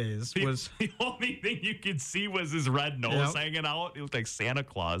Jacobs days. The only thing you could see was his red nose hanging out. He looked like Santa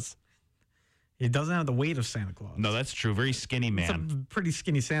Claus. He doesn't have the weight of Santa Claus. No, that's true. Very skinny man. It's a pretty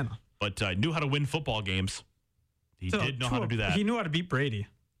skinny Santa. But knew how to win football games. He did know how to do that. He knew how to beat Brady.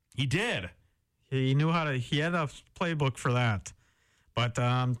 He did. He knew how to. He had a playbook for that.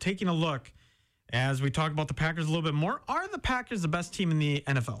 But taking a look, as we talk about the Packers a little bit more, are the Packers the best team in the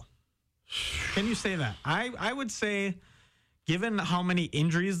NFL? Can you say that? I would say, given how many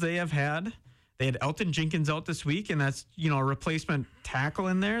injuries they had Elton Jenkins out this week, and that's a replacement tackle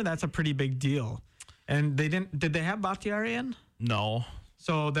in there. That's a pretty big deal. And did they have Bakhtiari in? No.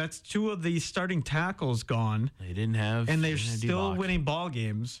 So that's two of the starting tackles gone. They didn't have, and they're still winning ball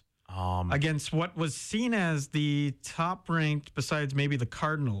games against what was seen as the top ranked, besides maybe the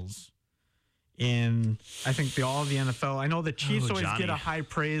Cardinals, in I think all of the NFL. I know the Chiefs always get a high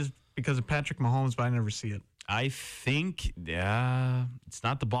praise because of Patrick Mahomes, but I never see it. I think it's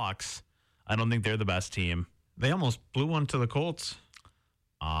not the Bucs. I don't think they're the best team. They almost blew one to the Colts.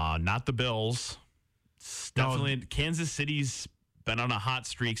 Not the Bills. Definitely Kansas City's been on a hot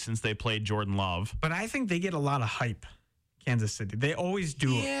streak since they played Jordan Love. But I think they get a lot of hype, Kansas City. They always do.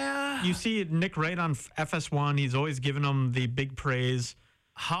 Yeah. You see Nick Wright on FS1. He's always giving them the big praise.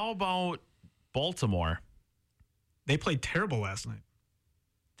 How about Baltimore? They played terrible last night.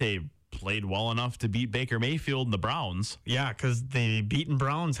 They played well enough to beat Baker Mayfield and the Browns. Yeah, because the beaten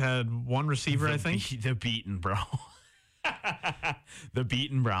Browns had one receiver, I think. The beaten Browns. The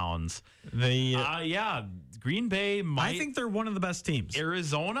beaten Browns. Green Bay might. I think they're one of the best teams.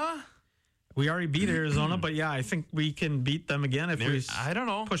 Arizona? We already beat Arizona, but yeah, I think we can beat them again if I don't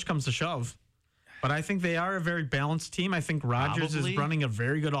know. Push comes to shove. But I think they are a very balanced team. I think Rodgers is running a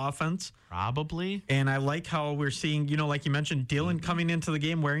very good offense. Probably. And I like how we're seeing, like you mentioned, Dylan coming into the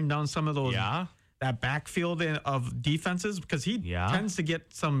game wearing down some of those that backfield of defenses, because he tends to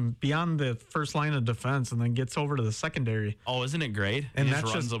get some beyond the first line of defense and then gets over to the secondary. Oh, isn't it great? And he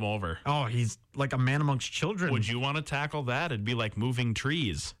just runs them over. Oh, he's like a man amongst children. Would you want to tackle that? It'd be like moving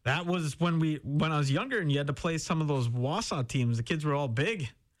trees. That was when I was younger and you had to play some of those Wausau teams. The kids were all big.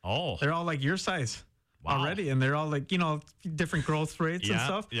 Oh. They're all like your size. Wow. Already, and they're all like, different growth rates and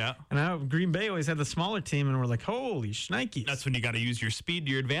stuff. Yeah. And Green Bay always had the smaller team, and we're like, holy shnikes. That's when you got to use your speed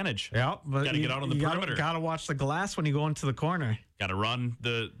to your advantage. Yeah, but got to get out on the perimeter. Got to watch the glass when you go into the corner. Got to run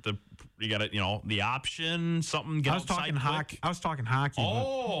you got to, the option, something. Get I was talking hockey.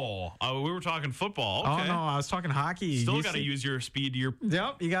 We were talking football. Okay. Oh, no, I was talking hockey. Still got to use your speed to your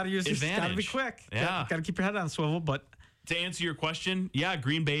Yep, you got to use advantage. Got to be quick. Yeah. Got to keep your head on swivel, but. To answer your question,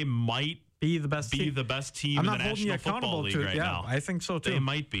 Green Bay might be the best team in the National Football League right now. I think so too. They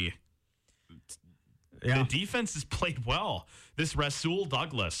might be. Yeah. The defense has played well. This Rasul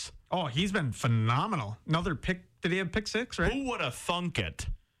Douglas. Oh, he's been phenomenal. Another pick. Did he have pick 6, right? Who would have thunk it?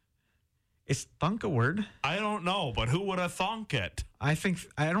 Is thunk a word? I don't know, but who would have thunk it? I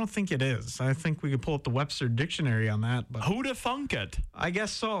don't think it is. I think we could pull up the Webster dictionary on that. But who'd have thunk it? I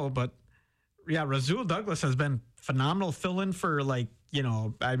guess so, but yeah, Rasul Douglas has been phenomenal fill-in for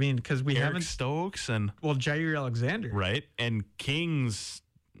because we haven't Stokes and Jair Alexander, right? And Kings.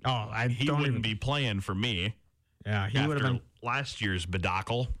 He wouldn't be playing for me. Yeah, he would have been last year's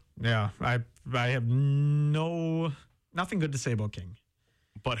bedacle. Yeah, I have nothing good to say about King.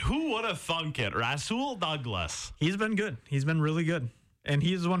 But who would have thunk it? Rasul Douglas. He's been good. He's been really good, and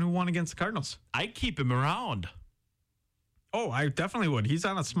he's the one who won against the Cardinals. I'd keep him around. Oh, I definitely would. He's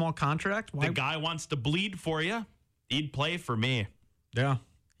on a small contract. The guy wants to bleed for you. He'd play for me. Yeah,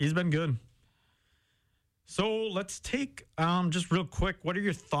 he's been good. So let's take just real quick. What are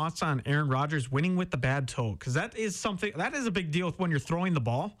your thoughts on Aaron Rodgers winning with the bad toe? Because that is a big deal when you're throwing the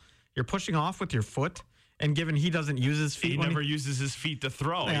ball. You're pushing off with your foot. And given he doesn't use his feet, he never uses his feet to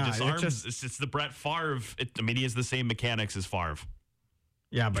throw. Yeah, he just arms. It's the Brett Favre. He has the same mechanics as Favre.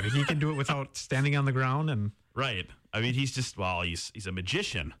 Yeah, but he can do it without standing on the ground. And right. I mean, he's a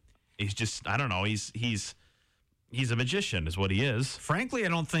magician. He's just, I don't know. He's a magician, is what he is. Frankly, I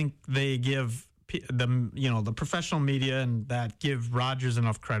don't think they give the professional media and that give Rodgers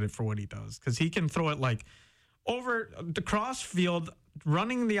enough credit for what he does, because he can throw it like over the cross field,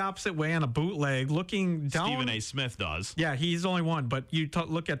 running the opposite way on a bootleg, looking down. Stephen A. Smith does. Yeah, he's only one, but you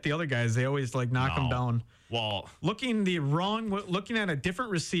look at the other guys, they always knock him down. Well, looking at a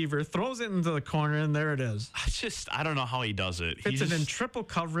different receiver, throws it into the corner, and there it is. I don't know how he does it. Hits it in triple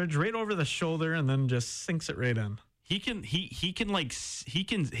coverage, right over the shoulder, and then just sinks it right in.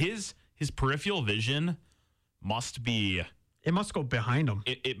 His peripheral vision must be. It must go behind him.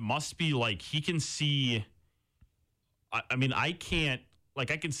 It must be like he can see. I mean, I can't. I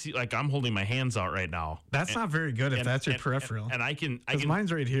can see. I'm holding my hands out right now. That's not very good if that's your peripheral. And I can.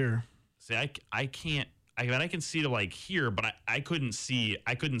 Mine's right here. See, I can't. I can see to here, but I couldn't see.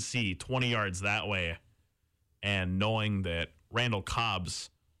 I couldn't see 20 yards that way, and knowing that Randall Cobb's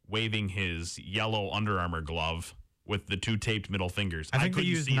waving his yellow Under Armour glove with the two taped middle fingers. I think they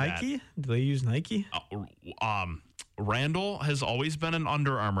use Nike. Do they use Nike? Randall has always been an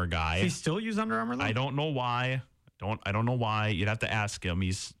Under Armour guy. Does he still use Under Armour though? I don't know why. I don't know why. You'd have to ask him.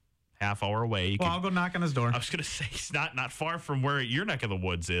 He's half hour away. I'll go knock on his door. I was going to say he's not far from where your neck of the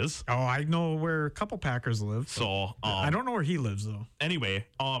woods is. Oh, I know where a couple Packers live. So I don't know where he lives though. Anyway,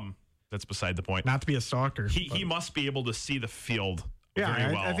 that's beside the point. Not to be a stalker. He must be able to see the field. Yeah,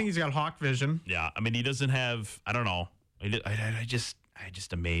 very well. I think he's got hawk vision. Yeah, I mean he doesn't have. I don't know. I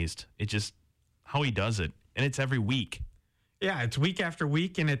just amazed. It just how he does it, and it's every week. Yeah, it's week after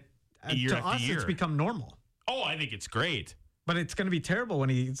week, and year to after us year. It's become normal. Oh, I think it's great. But it's going to be terrible when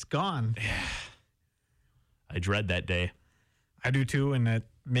he's gone. I dread that day. I do too, and that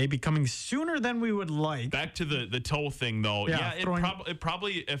may be coming sooner than we would like. Back to the toe thing, though. Yeah, it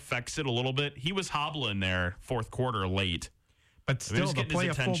probably affects it a little bit. He was hobbling there fourth quarter late. But still, to play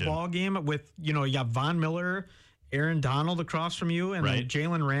a full ball game with, you got Von Miller, Aaron Donald across from you, and right.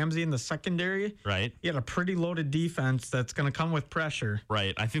 Jalen Ramsey in the secondary. Right. You got a pretty loaded defense that's going to come with pressure.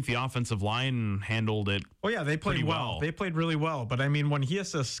 Right. I think the offensive line handled it. Oh, yeah, they played well. They played really well. But, I mean, when he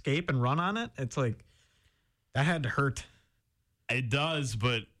has to escape and run on it, it's like that had to hurt. It does,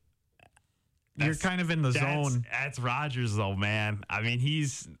 but you're kind of in the zone. That's Rodgers, though, man. I mean,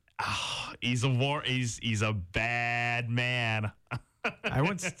 he's a bad man.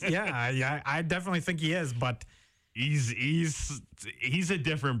 I definitely think he is, but he's a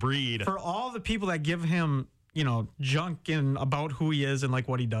different breed. For all the people that give him, junk about who he is and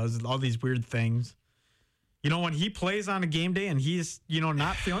what he does, all these weird things. When he plays on a game day and he's,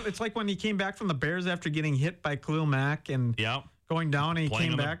 not feeling, it's like when he came back from the Bears after getting hit by Khalil Mack and going down, and he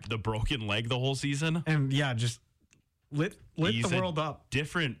came back the broken leg the whole season, and just lit the world up.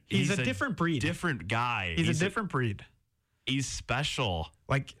 He's a different breed. Different guy. He's a different breed. He's special.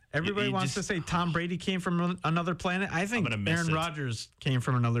 Everybody wants to say Tom Brady came from another planet. I think Aaron Rodgers came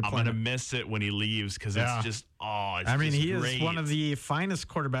from another planet. I'm going to miss it when he leaves because it's just, he is one of the finest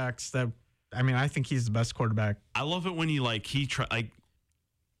quarterbacks that, I think he's the best quarterback. I love it when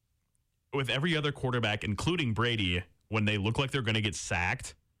with every other quarterback, including Brady, when they look like they're going to get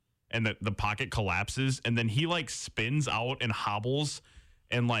sacked and the pocket collapses and then he spins out and hobbles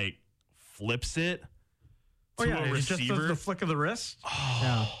and flips it. Oh yeah, he just does the flick of the wrist. Oh,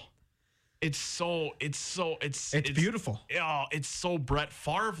 yeah. It's beautiful. Yeah, it's so Brett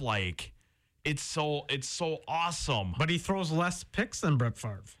Favre like. It's so awesome. But he throws less picks than Brett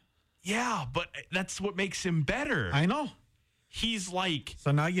Favre. Yeah, but that's what makes him better. I know. He's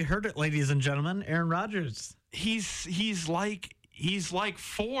So now you heard it, ladies and gentlemen. Aaron Rodgers. He's like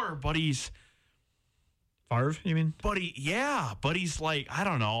four, but he's. Favre, you mean? But he's I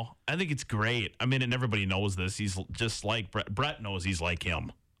don't know. I think it's great. And everybody knows this. He's just like Brett. Brett knows he's like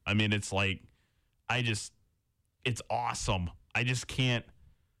him. It's it's awesome. I just can't,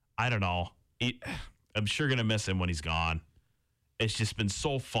 I don't know. I'm sure going to miss him when he's gone. It's just been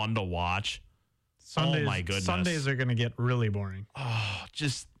so fun to watch. Sundays, oh my goodness. Sundays are going to get really boring. Oh,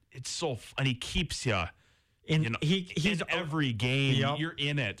 it's so and he keeps you. He's in every game. You're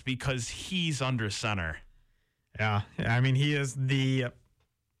in it because he's under center. Yeah. He is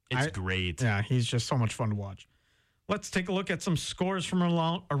It's great. Yeah, he's just so much fun to watch. Let's take a look at some scores from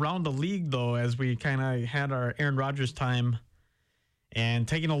around the league, though, as we kind of had our Aaron Rodgers time And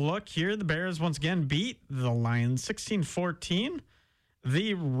taking a look here, the Bears once again beat the Lions 16-14.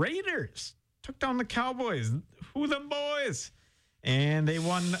 The Raiders took down the Cowboys. Who them boys? And they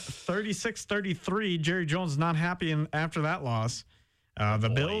won 36-33. Jerry Jones not happy after that loss. The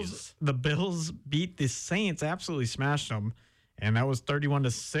Bills beat the Saints, absolutely smashed them. And that was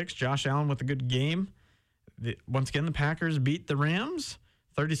 31-6. Josh Allen with a good game. Once again, the Packers beat the Rams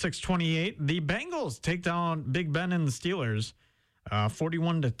 36-28. The Bengals take down Big Ben and the Steelers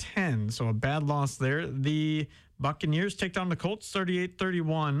 41-10. So a bad loss there. The Buccaneers take down the Colts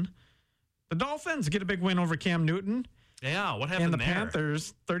 38-31. The Dolphins get a big win over Cam Newton. Yeah, what happened there? And the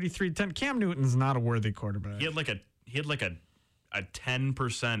Panthers 33-10. Cam Newton's not a worthy quarterback. He had like a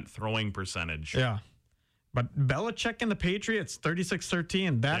 10% throwing percentage. Yeah. But Belichick and the Patriots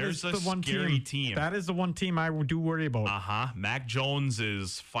 36-13. There's the one scary team. That is the one team I do worry about. Mac Jones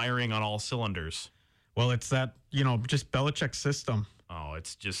is firing on all cylinders. Well, it's that, just Belichick system. Oh,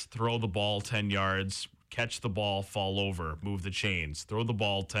 it's just throw the ball 10 yards, catch the ball, fall over, move the chains. Throw the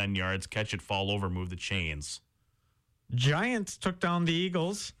ball 10 yards, catch it, fall over, move the chains. Giants took down the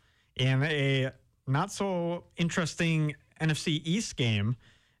Eagles in a not so interesting NFC East game,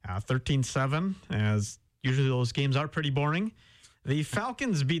 13-7, as usually those games are pretty boring. The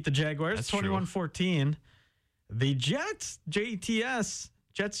Falcons beat the Jaguars 21-14. The Jets, Jets,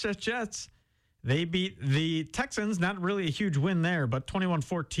 they beat the Texans. Not really a huge win there, but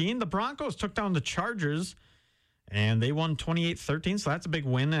 21-14. The Broncos took down the Chargers, and they won 28-13, so that's a big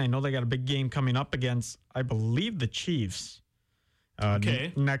win. I know they got a big game coming up against, I believe, the Chiefs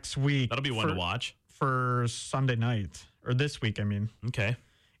next week. That'll be one to watch. For Sunday night, or this week, I mean. Okay.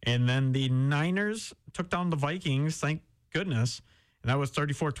 And then the Niners took down the Vikings, thank goodness, and that was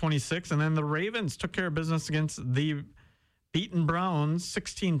 34-26. And then the Ravens took care of business against the beaten Browns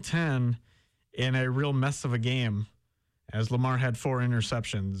 16-10 in a real mess of a game, as Lamar had 4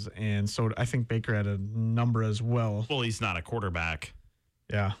 interceptions, and so I think Baker had a number as well. Well, he's not a quarterback.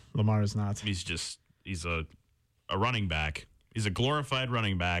 Yeah, Lamar is not. He's a running back. He's a glorified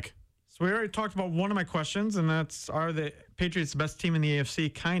running back. So we already talked about one of my questions, and that's, are the Patriots the best team in the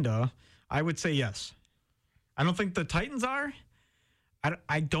AFC? Kinda. I would say yes. I don't think the Titans are.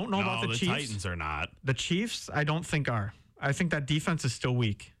 I don't know about the Chiefs. No, the Titans are not. The Chiefs, I don't think are. I think that defense is still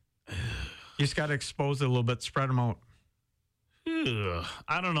weak. You just got to expose it a little bit, spread them out.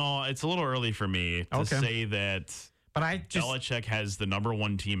 I don't know. It's a little early for me to say that Belichick has the number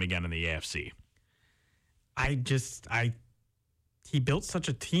one team again in the AFC. He built such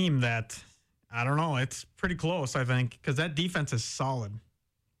a team that, I don't know, it's pretty close, I think, because that defense is solid.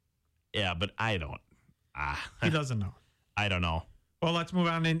 Yeah, but I don't. He doesn't know. I don't know. Well, let's move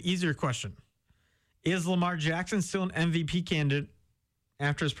on to an easier question. Is Lamar Jackson still an MVP candidate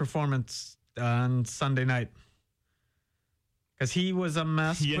after his performance on Sunday night? Because he was a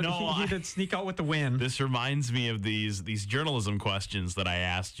mess, he did sneak out with the win. This reminds me of these journalism questions that I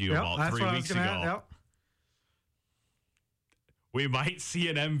asked you about 3 weeks ago. We might see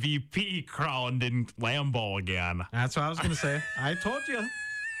an MVP crowned in Lambeau again. That's what I was going to say. I told you.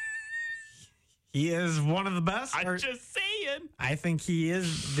 He is one of the best. I'm just saying. I think he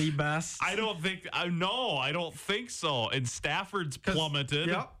is the best. I don't think so. And Stafford's plummeted.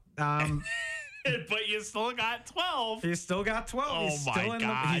 Yep. But you still got 12. He's still got 12. Oh, my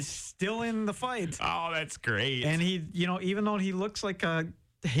God. He's still in the fight. Oh, that's great. And he, even though he looks like a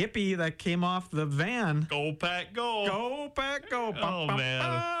hippie that came off the van. Go, Pack, go. Go, Pack, go. Oh,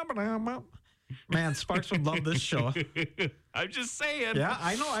 man. Man, Sparks would love this show. I'm just saying. Yeah,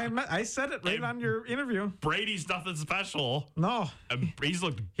 I know. I said it right on your interview. Brady's nothing special. No. He's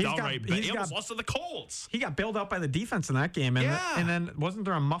looked downright bad. He almost lost to the Colts. He got bailed out by the defense in that game. And then wasn't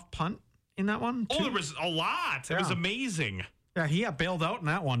there a muff punt in that one, too? Oh, there was a lot. It was amazing. Yeah, he got bailed out in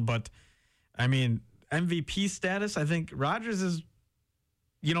that one. But, I mean, MVP status, I think Rodgers is,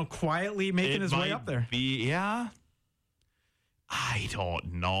 quietly making his way up there. I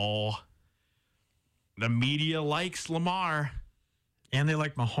don't know. The media likes Lamar. And they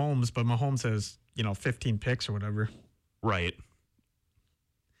like Mahomes, but Mahomes has, 15 picks or whatever. Right.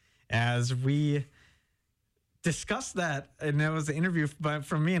 As we discussed that, and that was the interview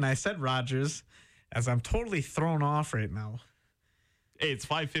from me, and I said Rodgers, as I'm totally thrown off right now. Hey, it's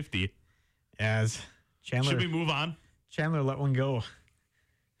 5:50. As Chandler. Should we move on? Chandler let one go.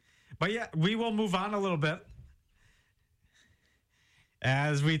 But yeah, we will move on a little bit.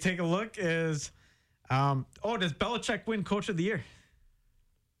 As we take a look does Belichick win Coach of the Year?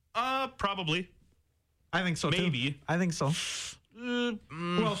 Probably. I think so, Maybe. too. I think so. Who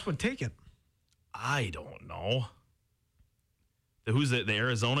else would take it? I don't know. Who's the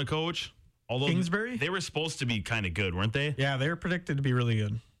Arizona coach? Although Kingsbury? they were supposed to be kind of good, weren't they? Yeah, they were predicted to be really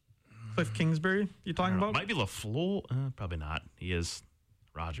good. Cliff Kingsbury, you talking about? Might be LaFleur. Probably not. He is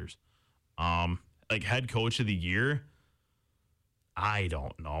Rodgers. Like head coach of the year. I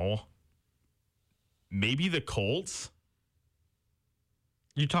don't know. Maybe the Colts.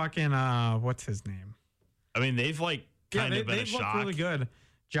 You talking? What's his name? I mean, they've like kind of been a shock. Looked really good.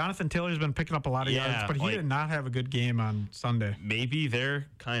 Jonathan Taylor's been picking up a lot of yards, but he did not have a good game on Sunday. Maybe they're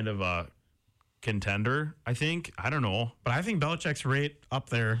kind of a contender, I think. I don't know. But I think Belichick's right up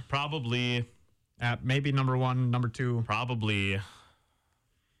there. Probably. At maybe number 1, number 2. Probably.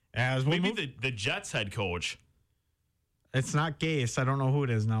 Maybe the Jets head coach. It's not Gase. I don't know who it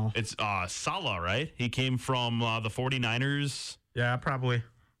is now. It's Salah, right? He came from the 49ers. Yeah, probably.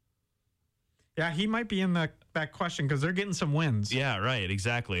 Yeah, he might be in that question because they're getting some wins. Yeah, right.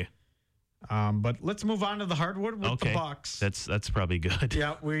 Exactly. But let's move on to the hardwood with the Bucks. That's probably good.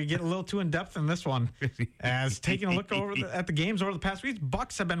 Yeah, we get a little too in depth in this one. As taking a look at the games over the past weeks,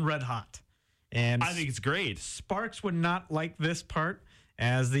 Bucks have been red hot, and I think it's great. Sparks would not like this part,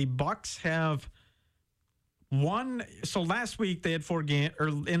 as the Bucks have won. So last week they had 4 games, or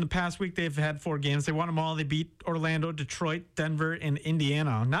in the past week they've had 4 games. They won them all. They beat Orlando, Detroit, Denver, and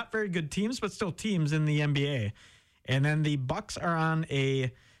Indiana. Not very good teams, but still teams in the NBA. And then the Bucks are on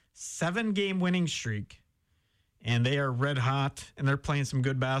a 7-game winning streak, and they are red hot, and they're playing some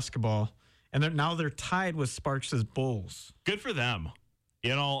good basketball. And now they're tied with Sparks' Bulls. Good for them.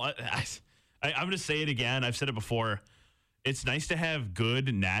 You know, I'm going to say it again. I've said it before. It's nice to have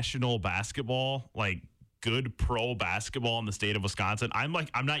good national basketball, like good pro basketball in the state of Wisconsin. I'm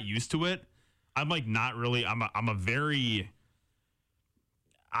not used to it. I'm not really. I'm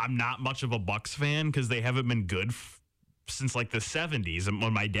not much of a Bucks fan because they haven't been good since like the 70s and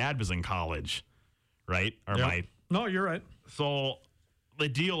when my dad was in college, right? No, you're right. So the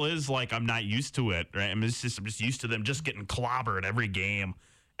deal is like I'm not used to it, right? I'm just used to them just getting clobbered every game,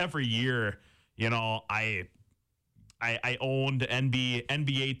 every year. You know, I owned NBA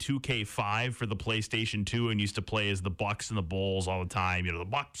 2K5 for the PlayStation 2 and used to play as the Bucks and the Bulls all the time. You know, the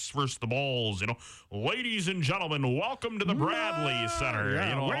Bucks versus the Bulls. You know, ladies and gentlemen, welcome to the Bradley Center. Yeah,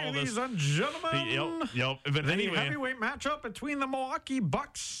 you know, ladies and gentlemen. Yep. But anyway, heavyweight matchup between the Milwaukee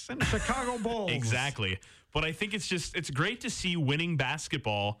Bucks and Chicago Bulls. Exactly. But I think it's great to see winning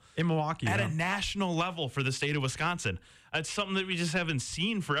basketball in Milwaukee at a national level for the state of Wisconsin. It's something that we just haven't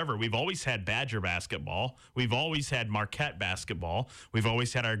seen forever. We've always had Badger basketball. We've always had Marquette basketball. We've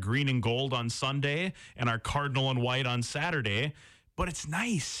always had our green and gold on Sunday and our cardinal and white on Saturday. But it's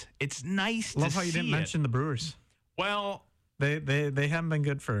nice. It's nice to see. Love how you didn't mention the Brewers. Well, they haven't been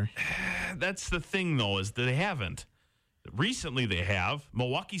good for. That's the thing, though, is that they haven't. Recently, they have.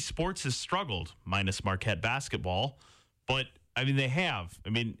 Milwaukee sports has struggled, minus Marquette basketball. But, I mean, they have. I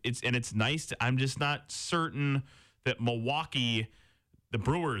mean, it's nice. I'm just not certain that Milwaukee, the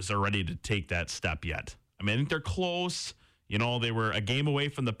Brewers, are ready to take that step yet. I mean, I think they're close. You know, they were a game away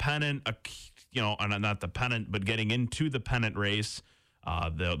from the pennant, not the pennant, but getting into the pennant race,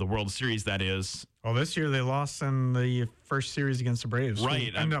 the World Series, that is. Oh, this year they lost in the first series against the Braves.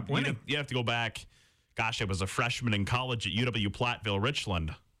 Right. Ended up winning. You have to go back. Gosh, I was a freshman in college at UW-Platteville,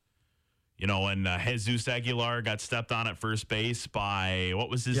 Richland. You know, and Jesus Aguilar got stepped on at first base by, what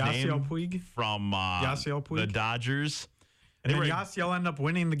was his name? Puig. From the Dodgers. And then Yasiel ended up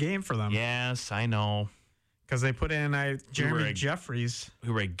winning the game for them. Yes, I know. Because they put in Jeremy Jeffries.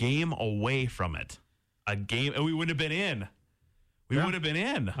 We were a game away from it. And we would have been in. We would have been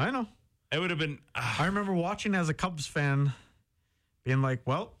in. I know. It would have been. I remember watching as a Cubs fan, being like,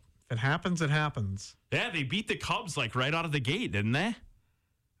 well, if it happens, it happens. Yeah, they beat the Cubs like right out of the gate, didn't they?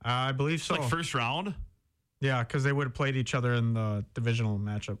 I believe so. Like first round? Yeah, because they would have played each other in the divisional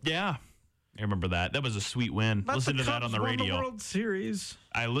matchup. Yeah. I remember that. That was a sweet win. Listen to that on the radio. Won the World Series.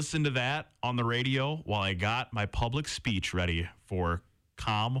 I listened to that on the radio while I got my public speech ready for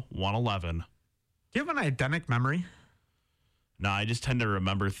COM 111. Do you have an eidetic memory? No, I just tend to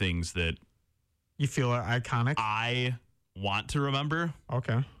remember things that you feel are iconic. I want to remember.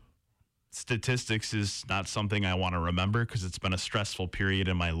 Okay. Statistics is not something I want to remember because it's been a stressful period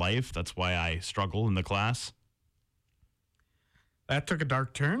in my life. That's why I struggle in the class. That took a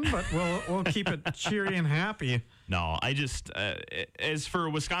dark turn, but we'll keep it cheery and happy. No, I just as for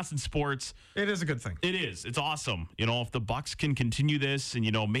Wisconsin sports, it is a good thing. It is. It's awesome. You know, if the Bucks can continue this, and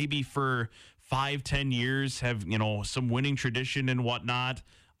maybe for 5-10 years have some winning tradition and whatnot,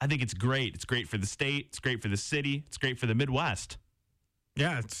 I think it's great. It's great for the state. It's great for the city. It's great for the Midwest.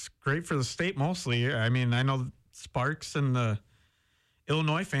 Yeah, it's great for the state mostly. I mean, I know Sparks and the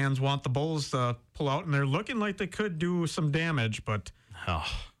Illinois fans want the Bulls to pull out, and they're looking like they could do some damage, but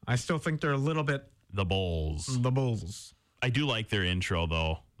I still think they're a little bit The Bulls. the Bulls. I do like their intro,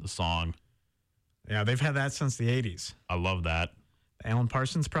 though, the song. Yeah, they've had that since the 80s. I love that. The Alan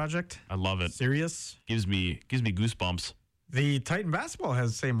Parsons Project. I love it. Serious. Gives me goosebumps. The Titan basketball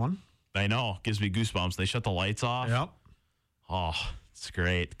has the same one. I know. Gives me goosebumps. They shut the lights off. Yep. Oh, it's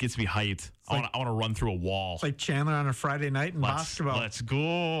great. Gets me hyped. I want to run through a wall. It's like Chandler on a Friday night in basketball. Let's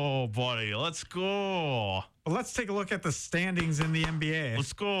go, buddy. Let's go. Well, let's take a look at the standings in the NBA.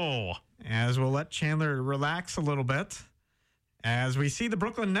 Let's go. As we'll let Chandler relax a little bit. As we see the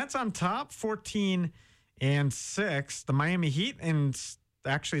Brooklyn Nets on top, 14-6. The Miami Heat, and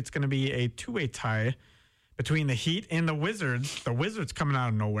actually it's going to be a two-way tie between the Heat and the Wizards. The Wizards coming out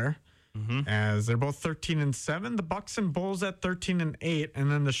of nowhere. As they're both 13-7, the Bucks and Bulls at 13-8, and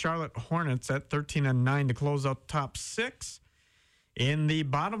then the Charlotte Hornets at 13-9 to close out top 6. In the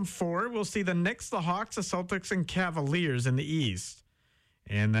bottom 4, we'll see the Knicks, the Hawks, the Celtics, and Cavaliers in the East,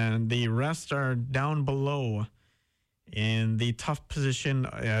 and then the rest are down below in the tough position.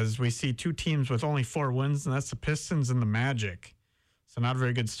 As we see two teams with only 4 wins, and that's the Pistons and the Magic. So not a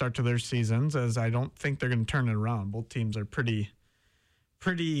very good start to their seasons, as I don't think they're going to turn it around. Both teams are pretty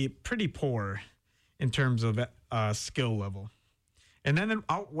poor in terms of skill level. And then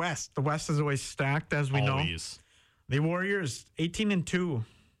out west, the West is always stacked, as we know. The Warriors, 18-2.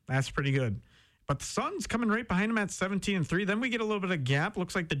 That's pretty good. But the Suns coming right behind them at 17-3. Then we get a little bit of gap.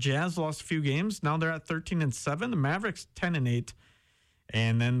 Looks like the Jazz lost a few games. Now they're at 13-7. The Mavericks 10-8.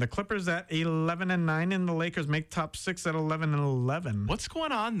 And then the Clippers at 11-9. And the Lakers make top 6 at 11-11. What's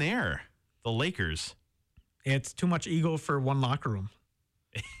going on there? The Lakers. It's too much ego for one locker room.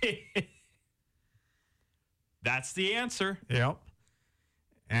 That's the answer. Yep.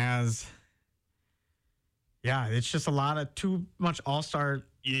 It's just a lot of too much all-star.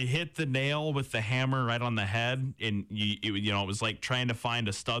 You hit the nail with the hammer right on the head, and it was like trying to find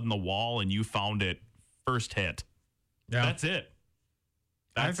a stud in the wall, and you found it first hit. Yeah. That's it.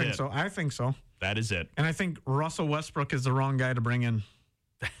 I think so. That is it. And I think Russell Westbrook is the wrong guy to bring in.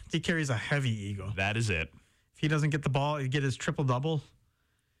 He carries a heavy ego. That is it. If he doesn't get the ball, he get his triple-double,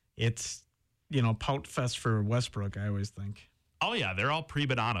 it's, pout fest for Westbrook, I always think. Oh, yeah. They're all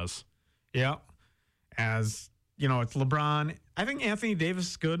pre-bananas. Yeah. As, it's LeBron. I think Anthony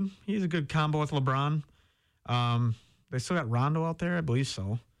Davis is good. He's a good combo with LeBron. They still got Rondo out there? I believe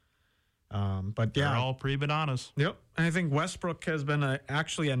so. But, yeah. They're all pre-bananas. Yep. And I think Westbrook has been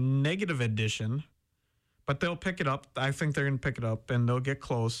actually a negative addition. But they'll pick it up. I think they're going to pick it up, and they'll get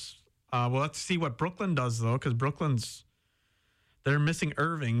close. Well, let's see what Brooklyn does, though, because they're missing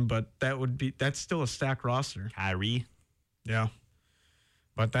Irving, but that's still a stacked roster. Kyrie. Yeah.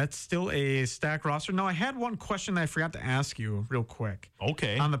 But that's still a stacked roster. No, I had one question that I forgot to ask you real quick.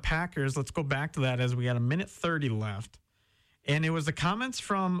 Okay. On the Packers, let's go back to that as we got 1:30 left. And it was the comments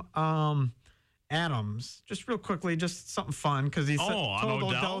from Adams. Just real quickly, just something fun, because he told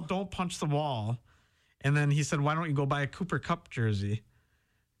Odell, don't punch the wall. And then he said, why don't you go buy a Cooper Kupp jersey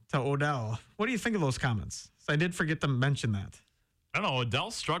to Odell? What do you think of those comments? So I did forget to mention that. I don't know.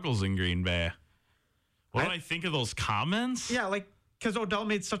 Odell struggles in Green Bay. What do I think of those comments? Yeah, because Odell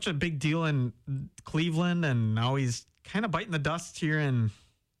made such a big deal in Cleveland, and now he's kind of biting the dust here, and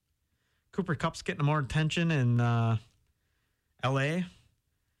Cooper Kupp's getting more attention in L.A.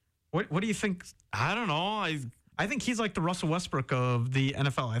 What do you think? I don't know. I think he's like the Russell Westbrook of the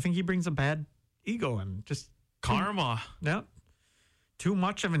NFL. I think he brings a bad ego and just karma. Yep. Too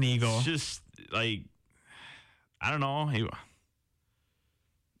much of an ego. It's just I don't know.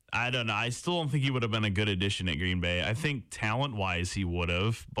 I don't know. I still don't think he would have been a good addition at Green Bay. I think talent-wise he would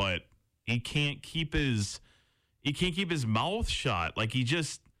have, but he can't keep his mouth shut.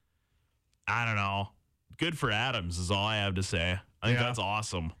 I don't know. Good for Adams is all I have to say. I think that's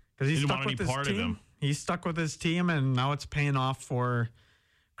awesome. Because he's didn't stuck want with any part his team. of him. He's stuck with his team, and now it's paying off for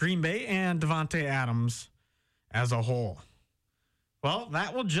Green Bay and Devontae Adams as a whole. Well,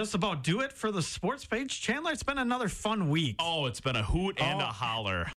 that will just about do it for the sports page. Chandler, it's been another fun week. Oh, it's been a hoot and a holler.